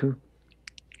 Me too.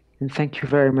 And thank you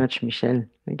very much, Michelle,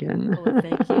 again. Oh, well,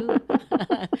 thank you,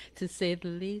 to say the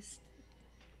least.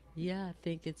 Yeah, I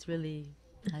think it's really.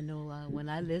 I know when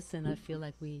I listen, I feel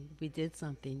like we did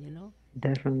something,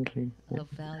 Definitely. of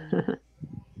value.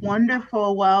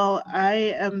 Wonderful. Well,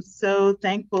 I am so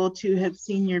thankful to have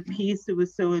seen your piece. It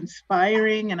was so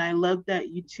inspiring, and I love that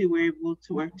you two were able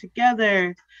to work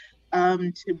together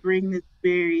to bring this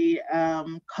very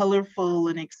colorful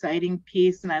and exciting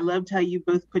piece. And I loved how you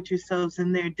both put yourselves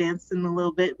in there dancing a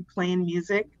little bit and playing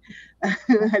music.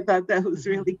 I thought that was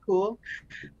really cool.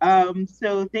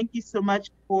 So thank you so much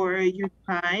for your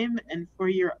time and for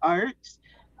your art.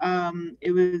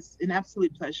 It was an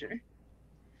absolute pleasure.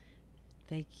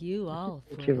 Thank you all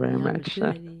Thank for you very the much.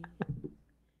 opportunity.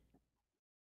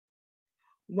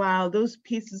 Wow, those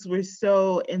pieces were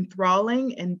so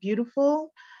enthralling and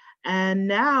beautiful. And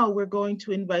now we're going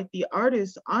to invite the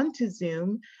artists onto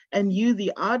Zoom, and you,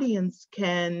 the audience,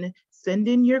 can send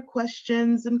in your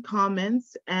questions and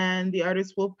comments, and the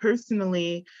artists will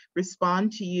personally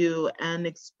respond to you and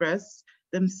express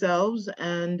themselves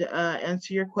and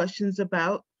answer your questions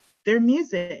about their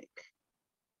music.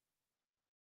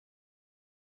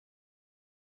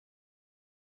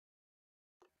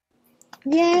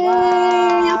 Yay!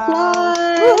 Wow.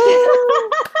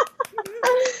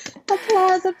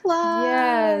 Applause! Applause!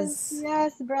 Yes.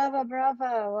 Yes, bravo,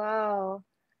 bravo! Wow.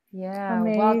 Yeah,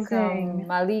 Amazing. welcome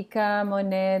Malika,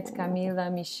 Monnette,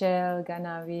 Camila, Michele,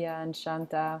 Ganavya, and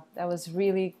Shanta. That was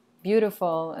really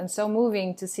beautiful and so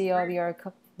moving to see all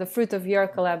the fruit of your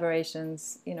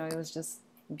collaborations. You know, it was just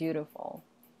beautiful.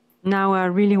 Now I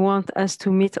really want us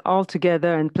to meet all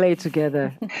together and play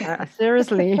together.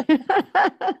 Seriously.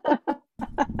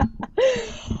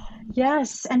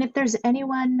 Yes, and if there's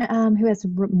anyone who has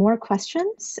more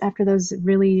questions after those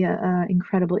really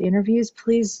incredible interviews,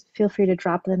 please feel free to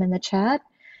drop them in the chat.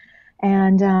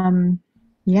 And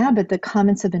yeah, but the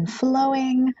comments have been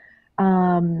flowing.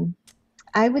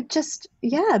 I would just,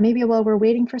 yeah, maybe while we're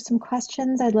waiting for some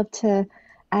questions, I'd love to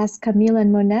ask Camila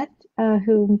and Monnette,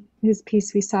 whose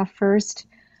piece we saw first,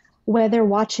 whether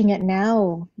watching it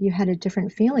now you had a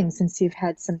different feeling since you've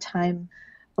had some time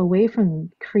away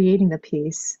from creating the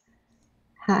piece.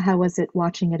 How was it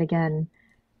watching it again?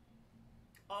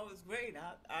 Oh, it was great.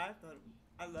 I thought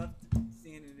I loved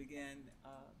seeing it again.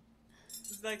 It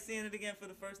was like seeing it again for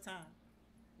the first time.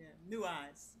 Yeah, new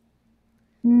eyes.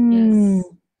 Yes.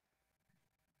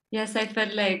 Yes, I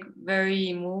felt like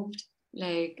very moved,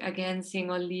 like again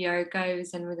seeing all the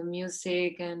archives and with the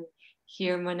music and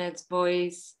hear Monnette's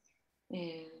voice.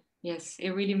 Yes,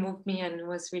 it really moved me and it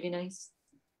was really nice.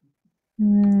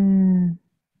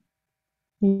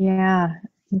 Yeah,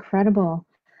 incredible.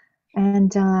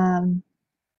 And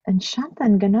Shanta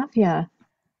and Ganavya,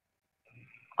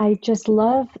 I just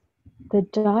love the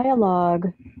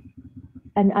dialogue,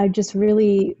 and I just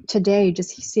really today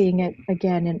just seeing it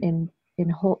again in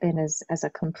as a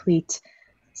complete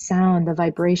sound, the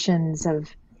vibrations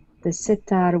of the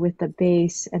sitar with the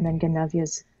bass, and then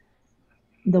Ganavya's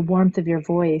the warmth of your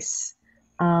voice.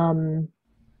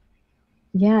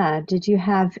 Yeah, did you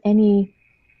have any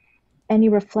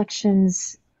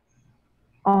reflections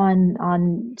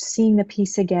on seeing the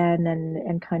piece again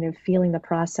and kind of feeling the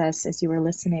process as you were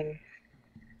listening?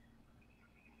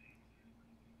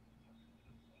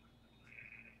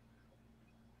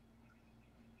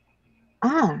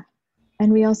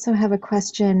 And we also have a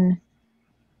question.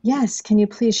 Yes, can you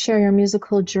please share your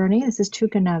musical journey? This is to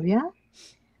Ganavya.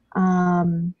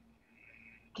 Can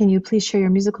you please share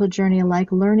your musical journey,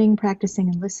 like learning, practicing,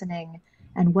 and listening,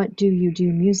 and what do you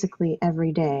do musically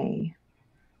every day?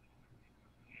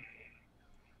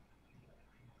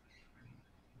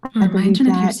 My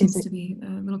internet here seems to be a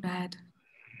little bad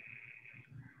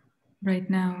right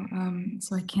now,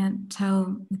 so I can't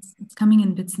tell. It's coming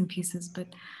in bits and pieces, but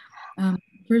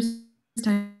first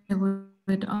I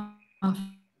would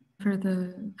offer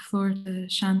the floor to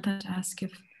Shanta to ask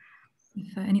if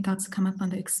any thoughts come up on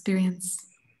the experience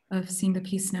of seeing the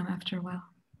piece now after a while.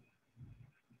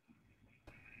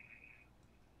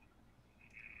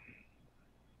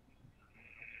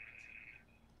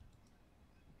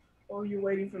 Oh, you're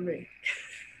waiting for me.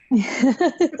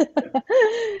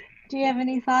 Do you have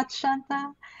any thoughts,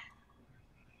 Shanta?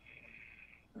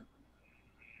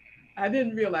 I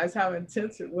didn't realize how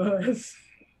intense it was.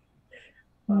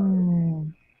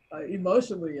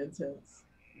 Emotionally intense.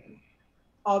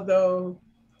 Although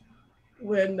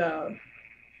when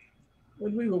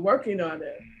we were working on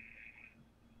it,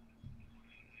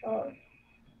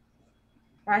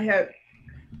 I had,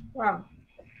 wow.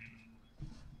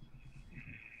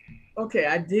 Okay,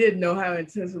 I did know how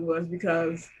intense it was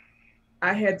because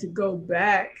I had to go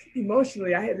back,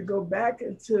 emotionally, I had to go back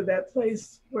into that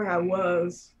place where I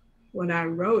was when I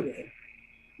wrote it,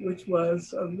 which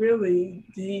was a really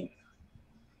deep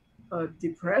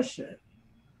depression.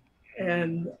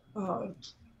 And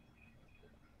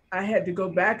I had to go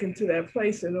back into that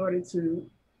place in order to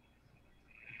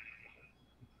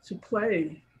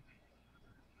play.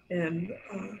 And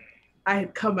I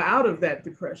had come out of that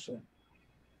depression.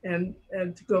 And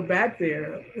to go back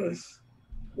there was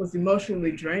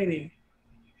emotionally draining.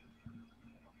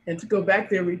 And to go back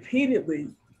there repeatedly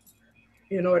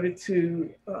in order to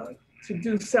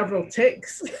do several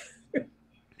takes,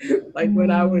 like when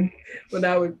I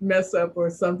would mess up or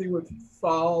something would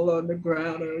fall on the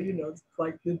ground, or it's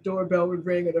like the doorbell would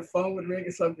ring or the phone would ring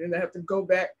or something, and I have to go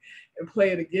back and play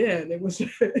it again. It was,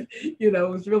 it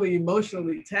was really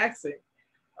emotionally taxing.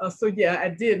 So yeah, I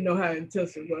did know how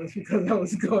intense it was because I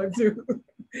was going through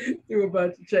through a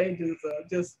bunch of changes,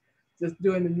 just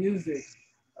doing the music,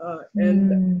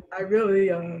 and I really,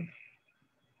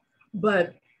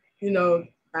 but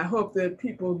I hope that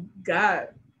people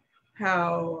got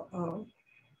how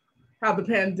the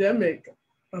pandemic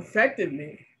affected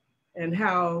me, and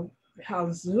how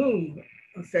Zoom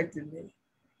affected me,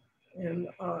 and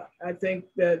I think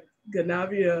that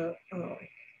Ganavya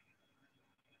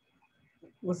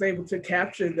was able to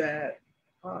capture that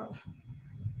uh,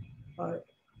 uh,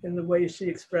 in the way she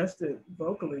expressed it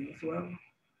vocally as well.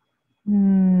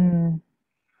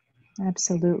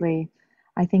 Absolutely.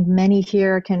 I think many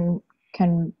here can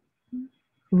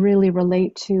really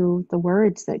relate to the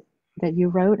words that you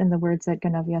wrote and the words that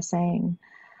Ganavya sang.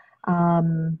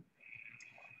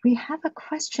 We have a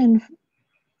question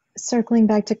circling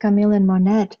back to Camila and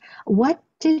Monnette. What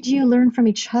did you learn from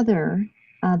each other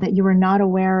that you were not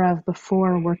aware of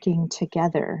before working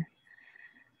together?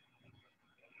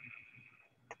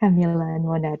 Camila and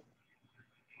Monnette.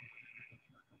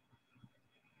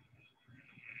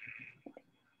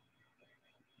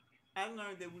 I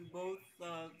learned that we both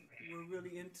were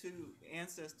really into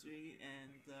ancestry,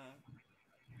 and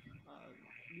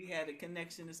we had a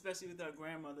connection, especially with our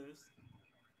grandmothers,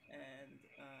 and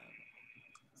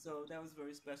so that was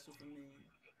very special for me.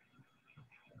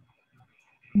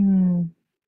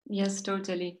 Yes,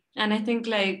 totally. And I think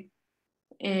like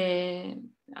I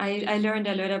learned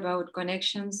a lot about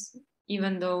connections,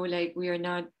 even though like we are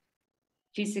not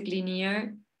physically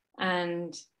near,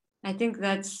 and I think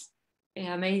that's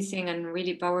amazing and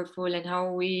really powerful, and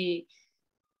how it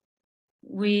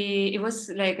was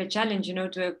like a challenge,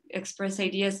 to express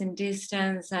ideas in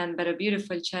distance, but a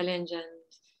beautiful challenge,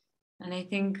 and I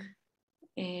think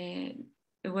it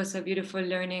was a beautiful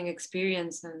learning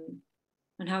experience, and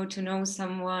how to know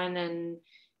someone and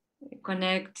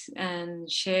connect and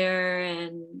share,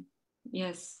 and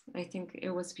yes, I think it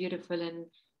was beautiful. And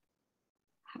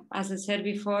as I said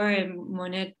before,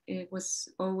 Monnette, it was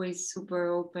always super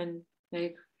open.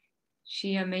 Like,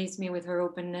 she amazed me with her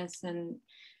openness, and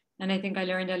I think I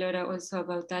learned a lot also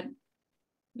about that,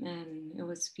 and it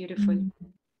was beautiful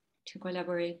to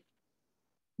collaborate.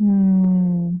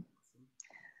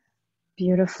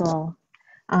 Beautiful.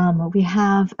 We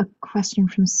have a question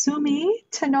from Sumi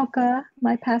Tanoka,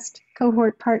 my past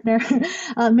cohort partner.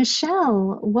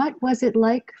 Michele, what was it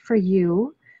like for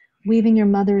you weaving your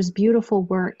mother's beautiful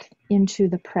work into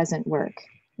the present work,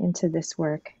 into this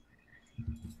work?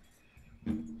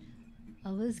 It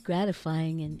was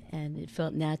gratifying, and it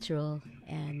felt natural,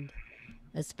 and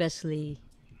especially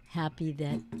happy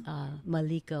that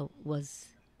Malika was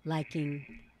liking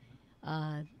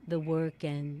the work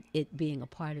and it being a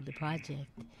part of the project.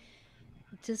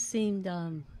 It just seemed,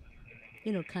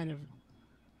 kind of,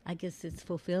 I guess it's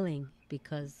fulfilling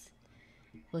because,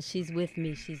 well, she's with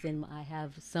me. I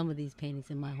have some of these paintings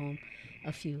in my home,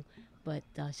 a few, but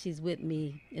she's with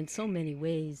me in so many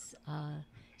ways.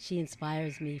 She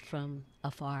inspires me from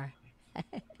afar.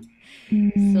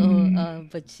 So,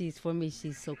 but she's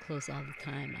so close all the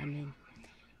time. I mean,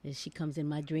 she comes in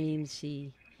my dreams.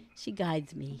 She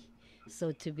guides me.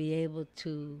 So to be able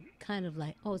to kind of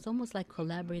like, it's almost like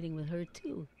collaborating with her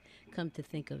too. Come to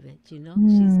think of it, she's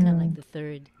kind of like the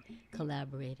third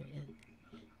collaborator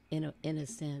in a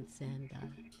sense. And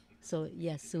so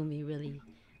yes, Sumi, really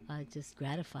just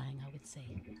gratifying, I would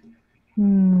say.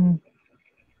 And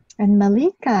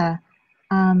Malika,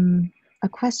 a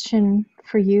question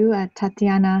for you.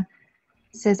 Tatiana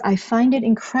says, I find it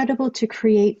incredible to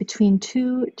create between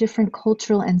two different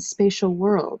cultural and spatial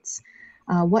worlds.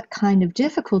 What kind of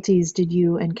difficulties did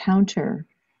you encounter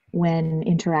when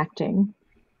interacting?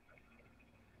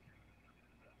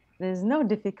 There's no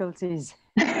difficulties.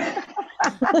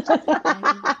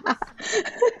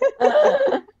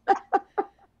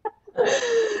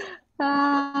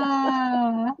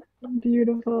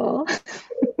 Beautiful.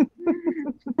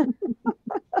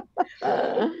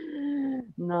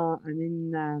 No, I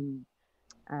mean,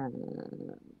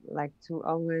 like to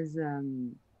always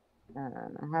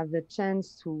have the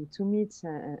chance to meet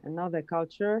another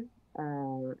culture,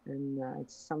 and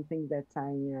it's something that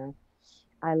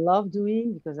I love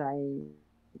doing because I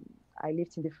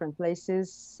lived in different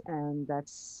places, and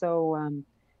that's so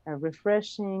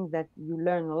refreshing that you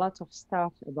learn a lot of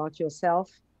stuff about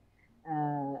yourself,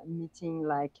 meeting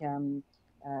like a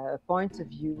point of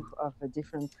view of a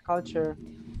different culture,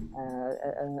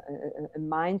 a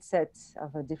mindset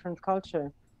of a different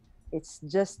culture. it's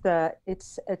just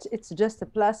just a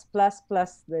plus.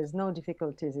 There's no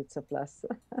difficulties. It's a plus.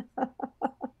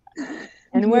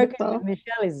 And working with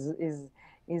Michele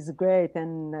is great.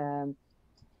 And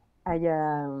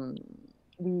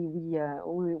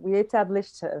we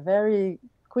established very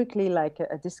quickly like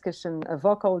a discussion, a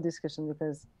vocal discussion,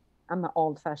 because I'm an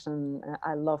old-fashioned.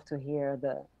 I love to hear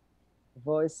the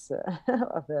voice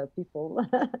of the people,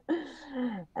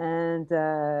 and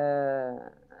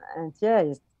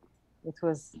yeah, it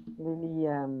was really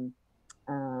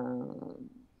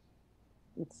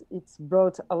it's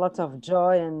brought a lot of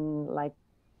joy and like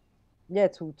yeah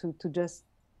to just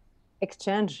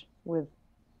exchange with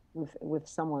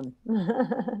someone.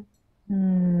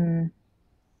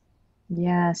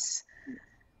 Yes,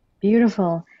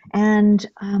 beautiful. And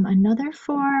another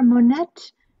for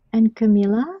Monnette and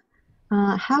Camila.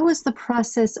 How was the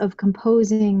process of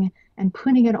composing and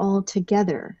putting it all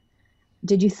together?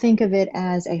 Did you think of it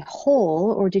as a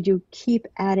whole, or did you keep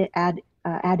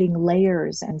adding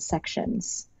layers and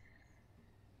sections?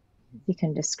 You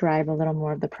can describe a little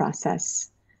more of the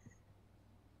process.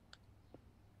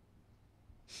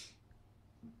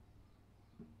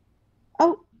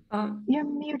 Oh, you're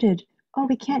muted. Oh,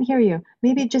 we can't hear you.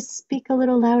 Maybe just speak a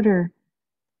little louder.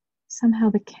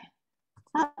 Somehow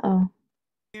uh-oh.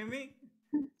 Hear me?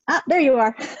 Ah, there you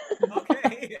are.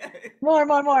 Okay.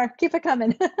 More. Keep it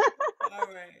coming. All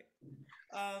right.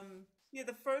 Yeah,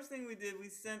 the first thing we did, we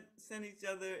sent each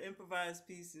other improvised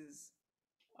pieces,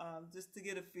 just to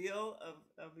get a feel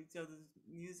of each other's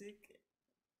music,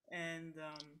 and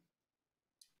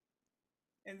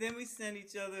then we sent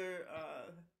each other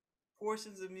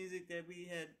portions of music that we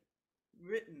had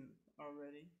written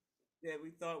already that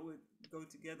we thought would go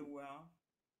together well.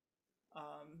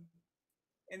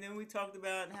 And then we talked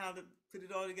about how to put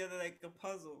it all together like a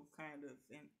puzzle, kind of,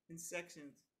 in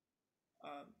sections. Do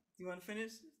you want to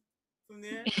finish from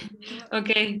there?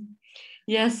 Okay.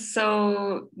 Yes.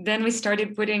 So then we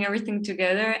started putting everything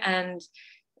together, and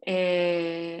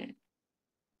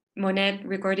Monnette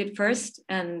recorded first,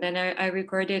 and then I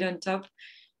recorded on top.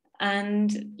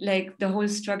 And like the whole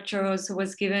structure also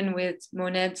was given with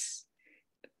Monnette's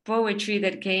poetry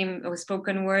that came, or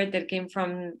spoken word that came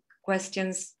from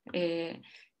questions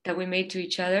that we made to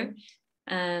each other.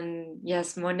 And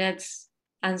yes, Monnette's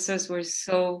answers were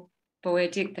so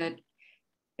poetic that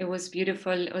it was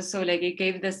beautiful. Also, like it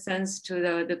gave the sense to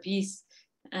the piece,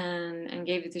 and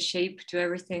gave it the shape to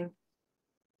everything.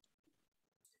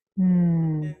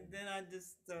 And then I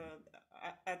just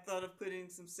I thought of putting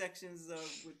some sections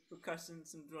with percussion,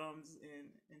 some drums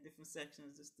in different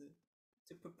sections, just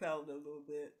to propel it a little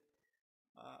bit.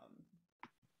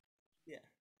 Yeah.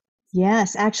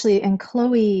 Yes, actually, and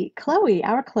Chloe Kim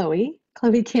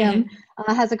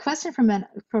has a question for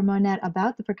Monnette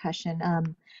about the percussion.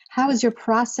 How was your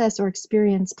process or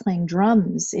experience playing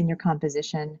drums in your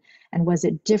composition, and was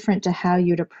it different to how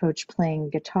you'd approach playing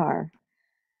guitar?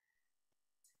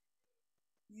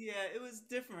 Yeah, it was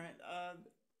different.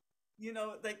 You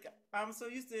know, like I'm so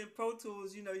used to in Pro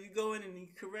Tools, you know, you go in and you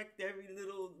correct every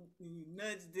little, you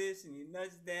nudge this and you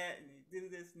nudge that and you do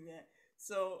this and that.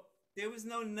 So there was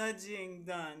no nudging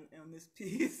done on this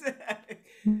piece. It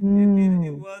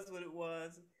was what it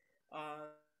was.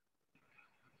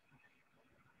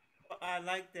 I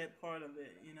like that part of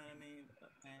it, you know what I mean?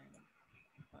 And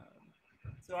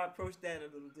so I approached that a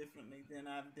little differently than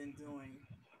I've been doing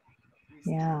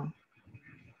recently.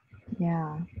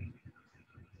 Yeah.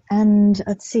 And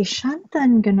let's see, Shanta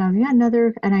and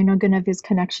Ganavya, and I know Ganavya's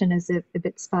connection is a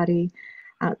bit spotty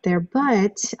out there,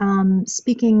 but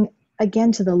speaking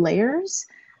again to the layers,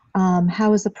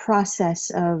 how was the process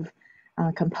of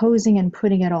composing and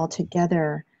putting it all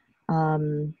together?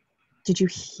 Did you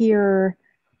hear,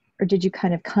 or did you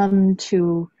kind of come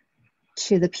to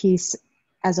the piece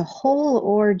as a whole,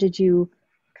 or did you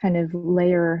kind of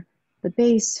layer the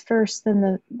bass first, then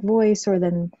the voice, or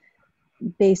then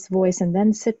bass, voice, and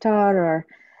then sitar? Or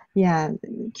yeah,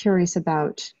 curious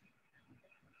about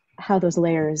how those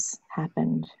layers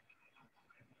happened.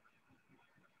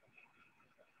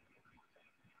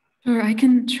 Sure, I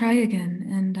can try again,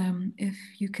 and if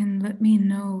you can let me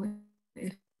know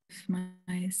if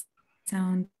my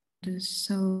sound is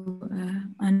so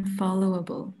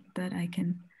unfollowable that I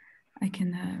can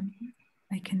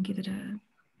give it a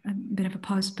bit of a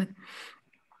pause. But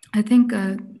I think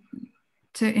to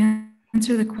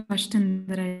answer the question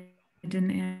that I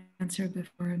didn't answer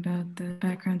before about the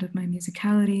background of my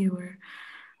musicality or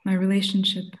my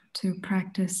relationship to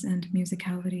practice and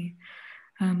musicality,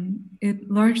 it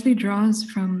largely draws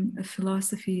from a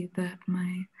philosophy that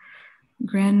my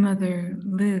grandmother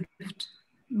lived,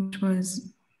 which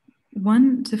was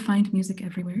one, to find music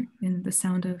everywhere in the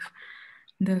sound of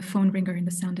the phone ringer and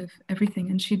the sound of everything.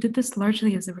 And she did this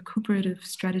largely as a recuperative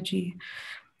strategy,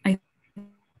 I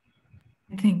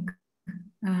think,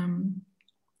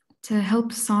 to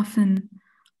help soften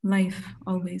life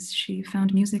always. She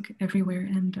found music everywhere.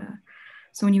 And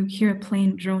so when you hear a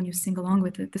plane drone, you sing along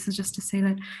with it. This is just to say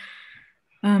that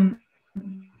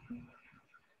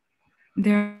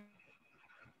there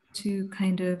to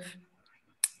kind of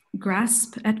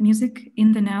grasp at music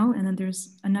in the now, and then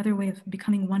there's another way of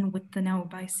becoming one with the now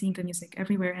by seeing the music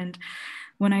everywhere. And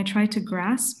when I try to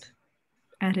grasp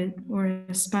at it or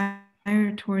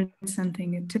aspire towards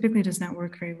something, it typically does not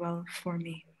work very well for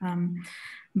me.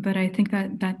 But I think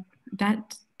that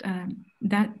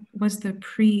was the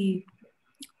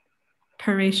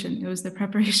preparation. It was the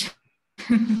preparation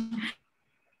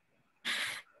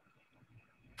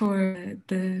for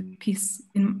the piece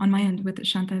on my end with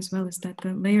Shanta as well, is that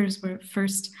the layers were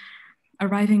first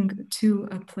arriving to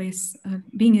a place of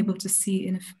being able to see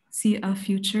a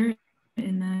future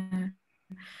in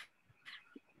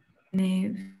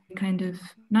a kind of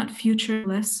not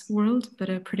futureless world, but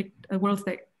a world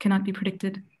that cannot be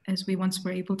predicted as we once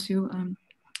were able to.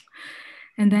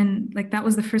 And then, like, that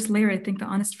was the first layer. I think the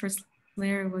honest first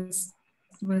layer was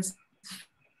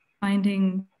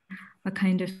finding a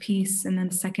kind of peace, and then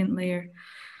the second layer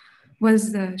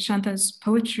was Shanta's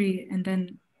poetry, and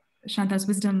then Shanta's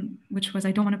wisdom, which was,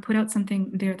 I don't want to put out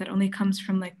something there that only comes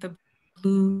from like the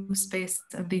blue space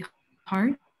of the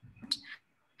heart.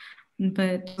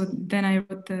 But then I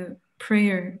wrote the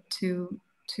prayer to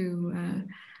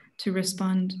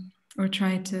respond, or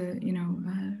try to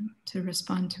to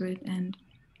respond to it. And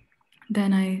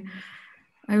then I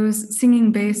was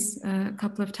singing bass a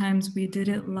couple of times. We did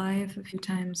it live a few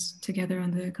times together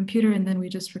on the computer, and then we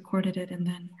just recorded it and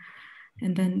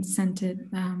then sent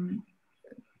it,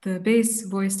 the bass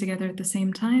voice together at the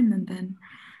same time, and then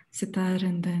sitar,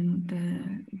 and then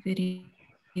the video.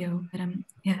 But I'm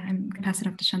gonna pass it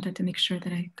up to Shanta to make sure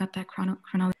that I got that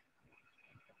chronology.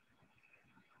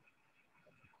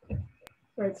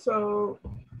 Right. So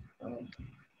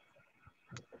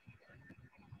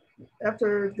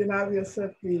after Ganavya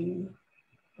set the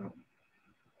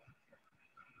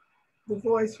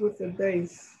voice with the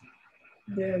bass,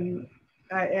 then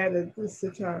I added the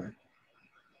sitar.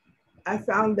 I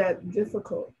found that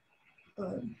difficult.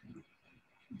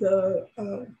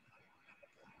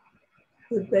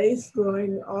 The bass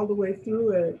going all the way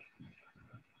through it,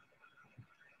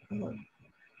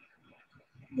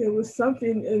 there was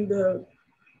something in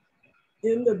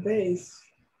the bass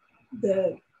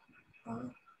that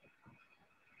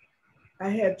I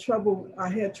had trouble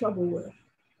with.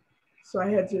 So I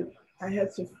had to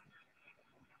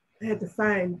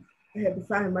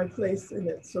find my place in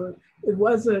it. So it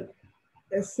wasn't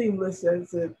as seamless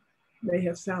as it may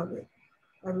have sounded.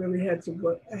 I really had to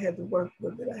work. I had to work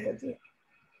with it. I had to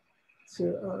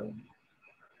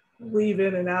weave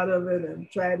in and out of it, and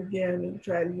try it again, and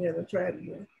try it again, and try it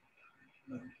again.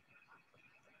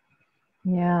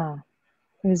 Yeah,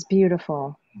 it was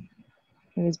beautiful.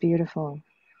 It was beautiful.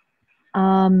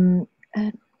 A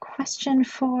question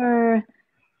for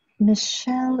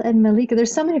Michele and Malika.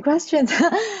 There's so many questions.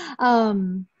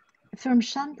 From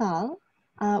Chantal,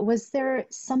 was there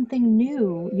something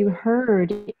new you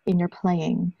heard in your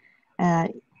playing?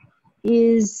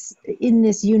 Is in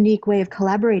this unique way of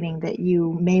collaborating that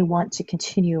you may want to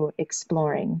continue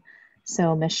exploring?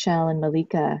 So Michele and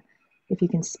Malika, if you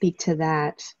can speak to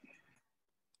that.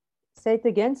 Say it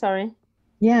again, sorry.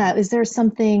 Yeah, was there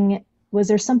something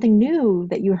new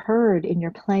that you heard in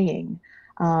your playing,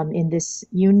 in this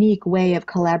unique way of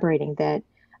collaborating that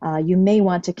you may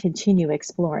want to continue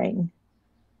exploring?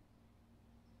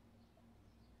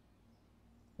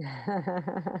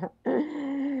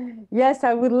 Yes,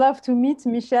 I would love to meet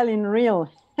Michele in real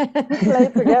and play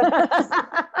together.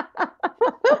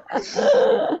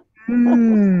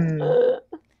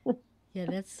 Yeah,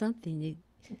 that's something.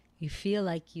 You feel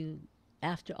like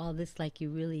after all this, like you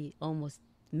really almost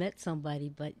met somebody,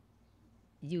 but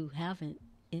you haven't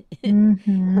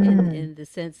in the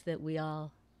sense that we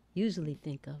all usually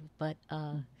think of. But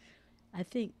I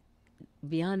think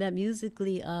beyond that,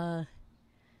 musically, I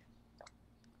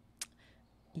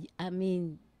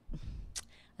mean,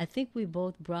 I think we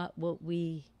both brought what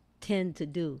we tend to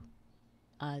do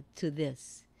to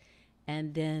this.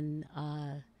 And then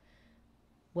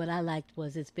what I liked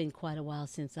was, it's been quite a while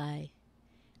since I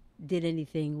did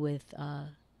anything with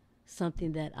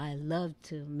something that I love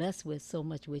to mess with so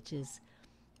much, which is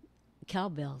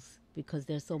cowbells, because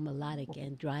they're so melodic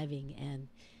and driving. And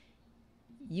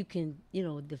you can,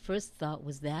 the first thought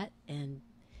was that, and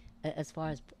as far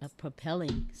as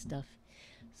propelling stuff.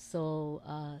 So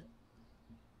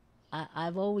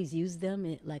I've always used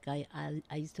them. Like I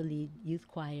used to lead youth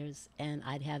choirs, and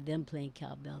I'd have them playing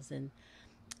cowbells, and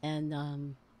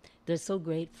they're so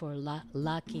great for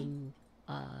locking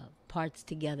parts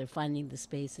together, finding the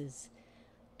spaces,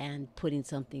 and putting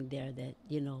something there that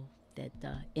that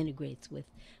integrates with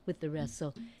the rest.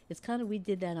 So it's kind of, we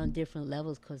did that on different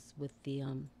levels, because with the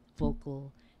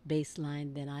vocal bass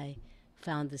line, then I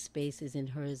found the spaces in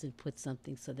hers and put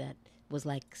something so that was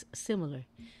like similar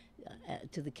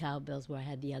to the cowbells, where I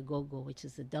had the agogo, which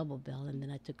is a double bell, and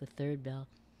then I took a third bell,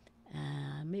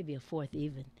 maybe a fourth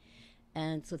even.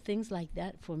 And so things like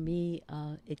that for me,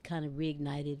 it kind of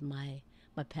reignited my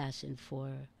passion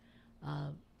for.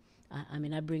 I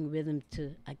mean, I bring rhythm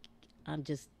to. I'm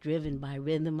just driven by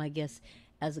rhythm, I guess,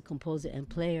 as a composer and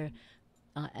player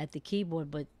at the keyboard,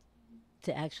 but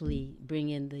to actually bring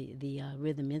in the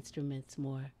rhythm instruments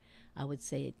more, I would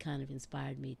say it kind of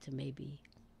inspired me to maybe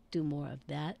do more of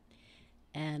that.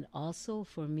 And also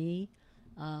for me,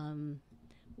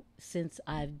 since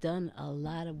I've done a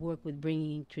lot of work with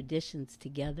bringing traditions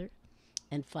together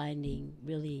and finding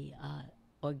really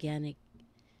organic,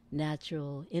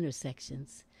 natural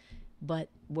intersections, but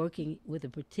working with a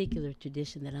particular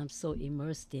tradition that I'm so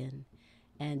immersed in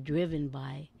and driven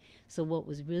by. So what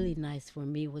was really nice for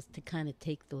me was to kind of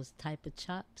take those type of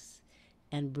chops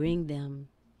and bring them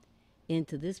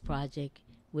into this project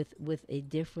with a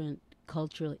different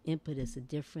cultural impetus, a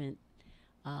different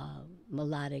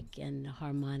melodic and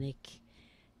harmonic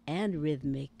and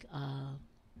rhythmic,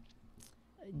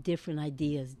 different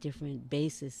ideas, different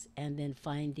bases, and then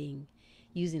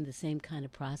using the same kind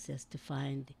of process to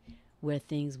find where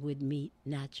things would meet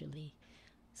naturally.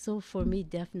 So for me,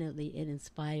 definitely it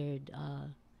inspired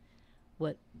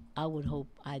what I would hope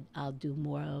I'll do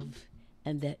more of,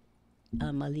 and that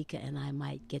Malika and I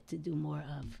might get to do more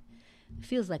of. It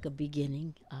feels like a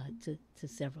beginning to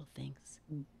several things.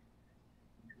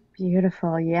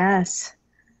 Beautiful, yes.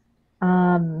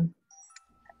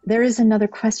 There is another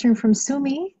question from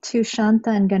Sumi to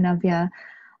Shanta and Ganavya.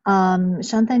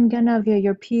 Shanta and Ganavya,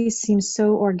 your piece seems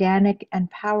so organic and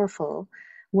powerful.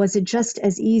 Was it just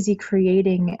as easy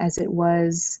creating as it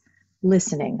was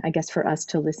listening, I guess, for us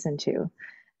to listen to?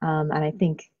 And I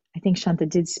think Shanta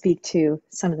did speak to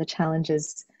some of the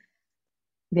challenges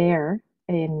there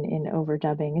in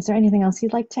overdubbing. Is there anything else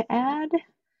you'd like to add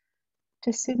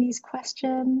to Sumi's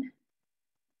question?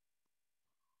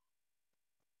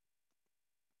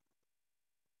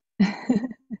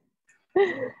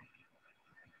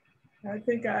 I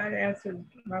think I answered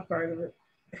my part of it.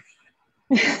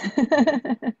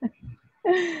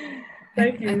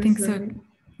 Thank you. I think so.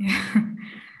 Yeah,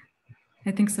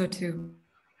 I think so too.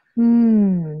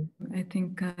 I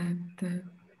think the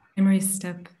memory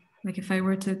step, like if I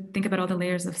were to think about all the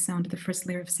layers of sound, the first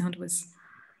layer of sound was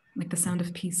like the sound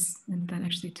of peace, and that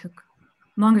actually took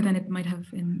longer than it might have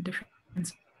in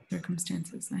different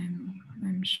circumstances.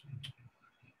 I'm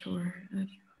sure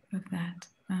of that.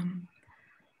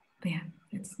 But yeah,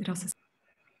 it also.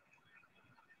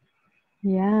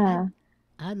 Yeah.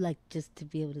 I'd like just to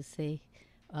be able to say,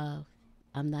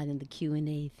 I'm not in the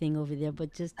Q&A thing over there,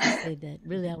 but just to say that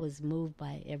really I was moved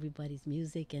by everybody's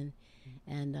music, and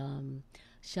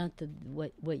Shanta,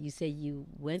 what you say you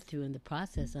went through in the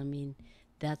process, I mean,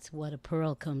 that's what a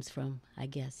pearl comes from, I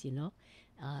guess,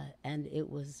 and it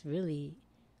was really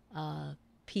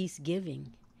peace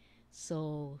giving.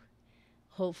 So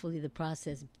hopefully the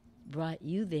process brought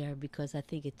you there, because I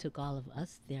think it took all of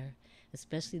us there,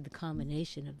 especially the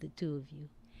combination of the two of you.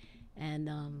 And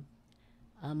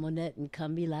Monnette and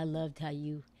Camila, I loved how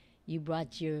you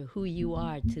brought who you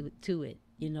are to it,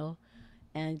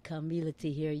 And Camila, to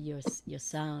hear your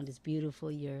sound is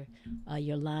beautiful, your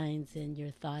lines and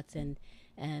your thoughts, and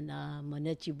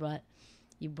Monnette, you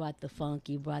brought the funk,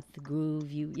 you brought the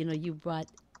groove, you brought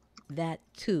that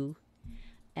too.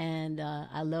 And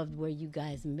I loved where you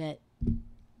guys met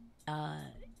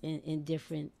in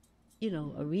different,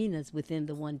 arenas within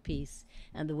the one piece,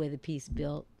 and the way the piece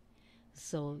built.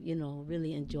 So,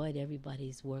 really enjoyed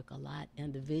everybody's work a lot.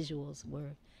 And the visuals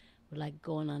were like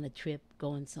going on a trip,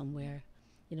 going somewhere,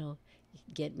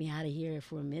 get me out of here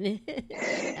for a minute.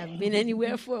 I haven't been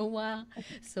anywhere for a while.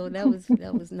 So that was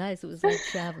nice. It was like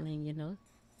traveling,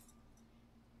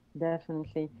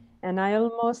 Definitely. And I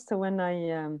almost, when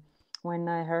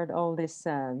I heard all this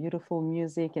beautiful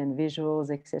music and visuals,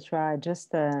 etc., I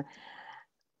just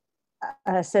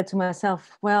I said to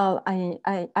myself, well,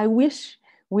 I wish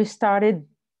we started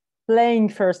playing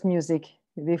first music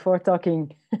before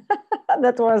talking.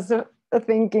 That was the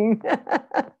thinking.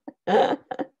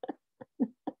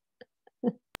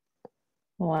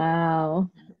 Wow.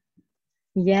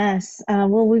 Yes.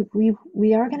 Well,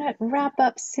 we are going to wrap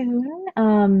up soon.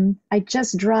 I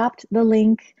just dropped the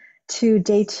link to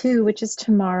day 2, which is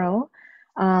tomorrow.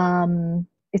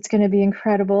 It's going to be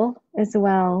incredible as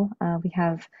well. We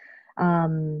have,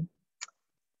 I'll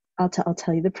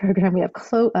tell you the program. We have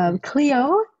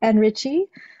Cleo and Richie,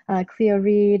 Cleo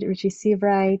Reed, Richie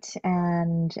Seabright,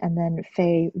 and then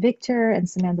Faye Victor and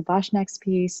Samantha Boshnak's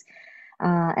piece.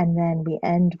 And then we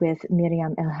end with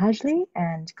Miriam El Hajli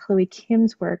and Chloe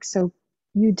Kim's work. So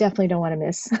you definitely don't want to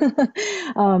miss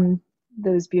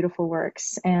those beautiful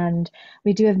works. And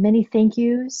we do have many thank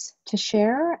yous to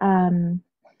share. And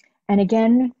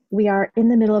again, we are in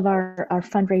the middle of our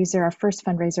fundraiser, our first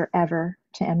fundraiser ever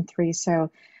to M3.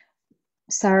 So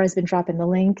Sarah has been dropping the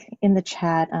link in the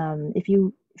chat. If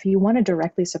you want to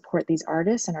directly support these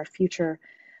artists and our future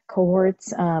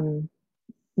cohorts,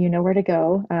 you know where to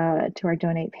go, to our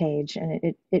donate page, and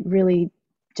it really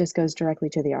just goes directly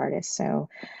to the artist. So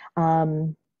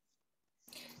there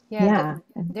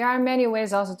are many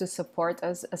ways also to support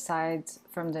us aside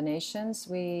from donations.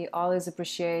 We always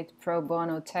appreciate pro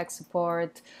bono tech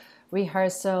support,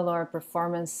 rehearsal or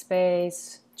performance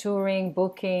space, touring,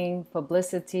 booking,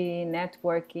 publicity,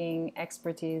 networking,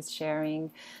 expertise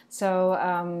sharing. So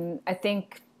I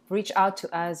think reach out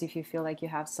to us if you feel like you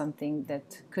have something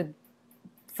that could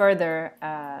further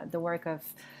the work of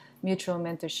mutual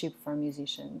mentorship for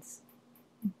musicians.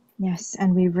 Yes,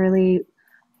 and we really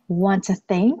want to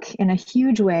thank in a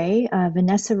huge way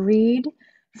Vanessa Reed,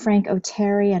 Frank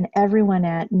O'Terry, and everyone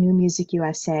at New Music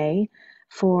USA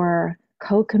for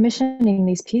co-commissioning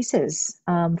these pieces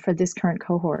for this current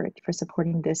cohort, for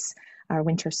supporting this our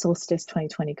Winter Solstice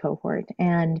 2020 cohort.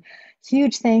 And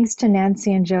huge thanks to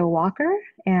Nancy and Joe Walker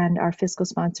and our fiscal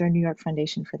sponsor, New York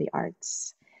Foundation for the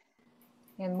Arts.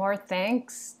 And more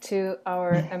thanks to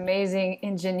our amazing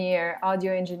engineer,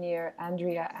 audio engineer,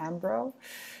 Andrea Ambro,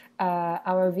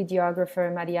 our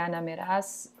videographer, Mariana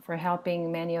Meraz, for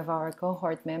helping many of our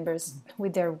cohort members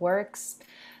with their works.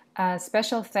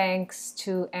 Special thanks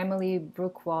to Emily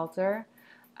Brookwalter,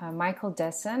 Michael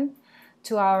Dessen,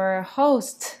 to our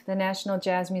host, the National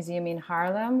Jazz Museum in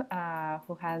Harlem,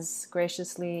 who has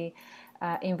graciously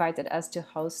invited us to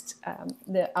host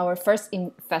our first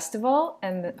festival,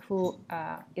 and who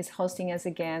is hosting us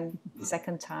again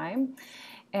second time.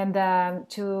 And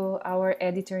to our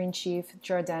editor-in-chief,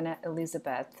 Jordannah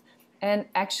Elizabeth. And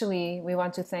actually, we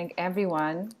want to thank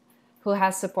everyone who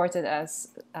has supported us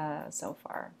so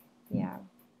far. Yeah.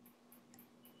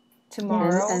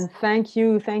 Tomorrow. And thank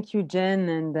you, Jen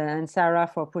and Sarah,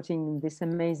 for putting this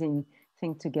amazing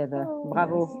thing together.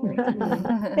 Bravo.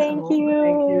 Thank you.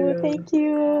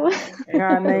 You're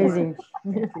amazing.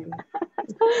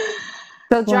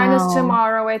 So join us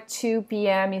tomorrow at 2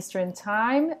 p.m. Eastern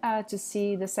Time to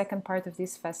see the second part of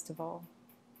this festival.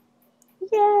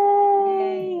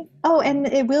 Yay! Oh,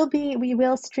 and we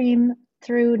will stream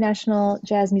through National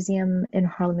Jazz Museum in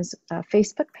Harlem's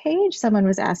Facebook page. Someone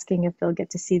was asking if they'll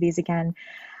get to see these again.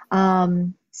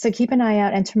 So keep an eye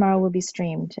out, and tomorrow will be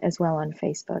streamed as well on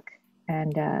Facebook.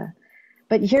 And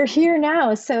but you're here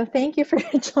now, so thank you for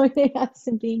joining us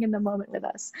and being in the moment with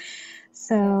us.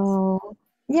 So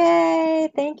yay!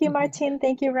 Thank you, Martine.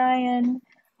 Thank you, Ryan.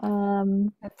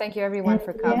 And thank you, everyone,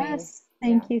 for coming. Yes,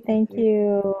 thank you.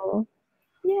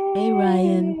 Yay! Hey,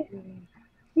 Ryan.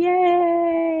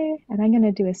 Yay! And I'm going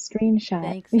to do a screenshot.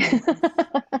 Thanks.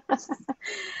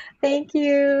 Thank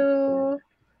you.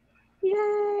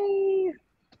 Yay!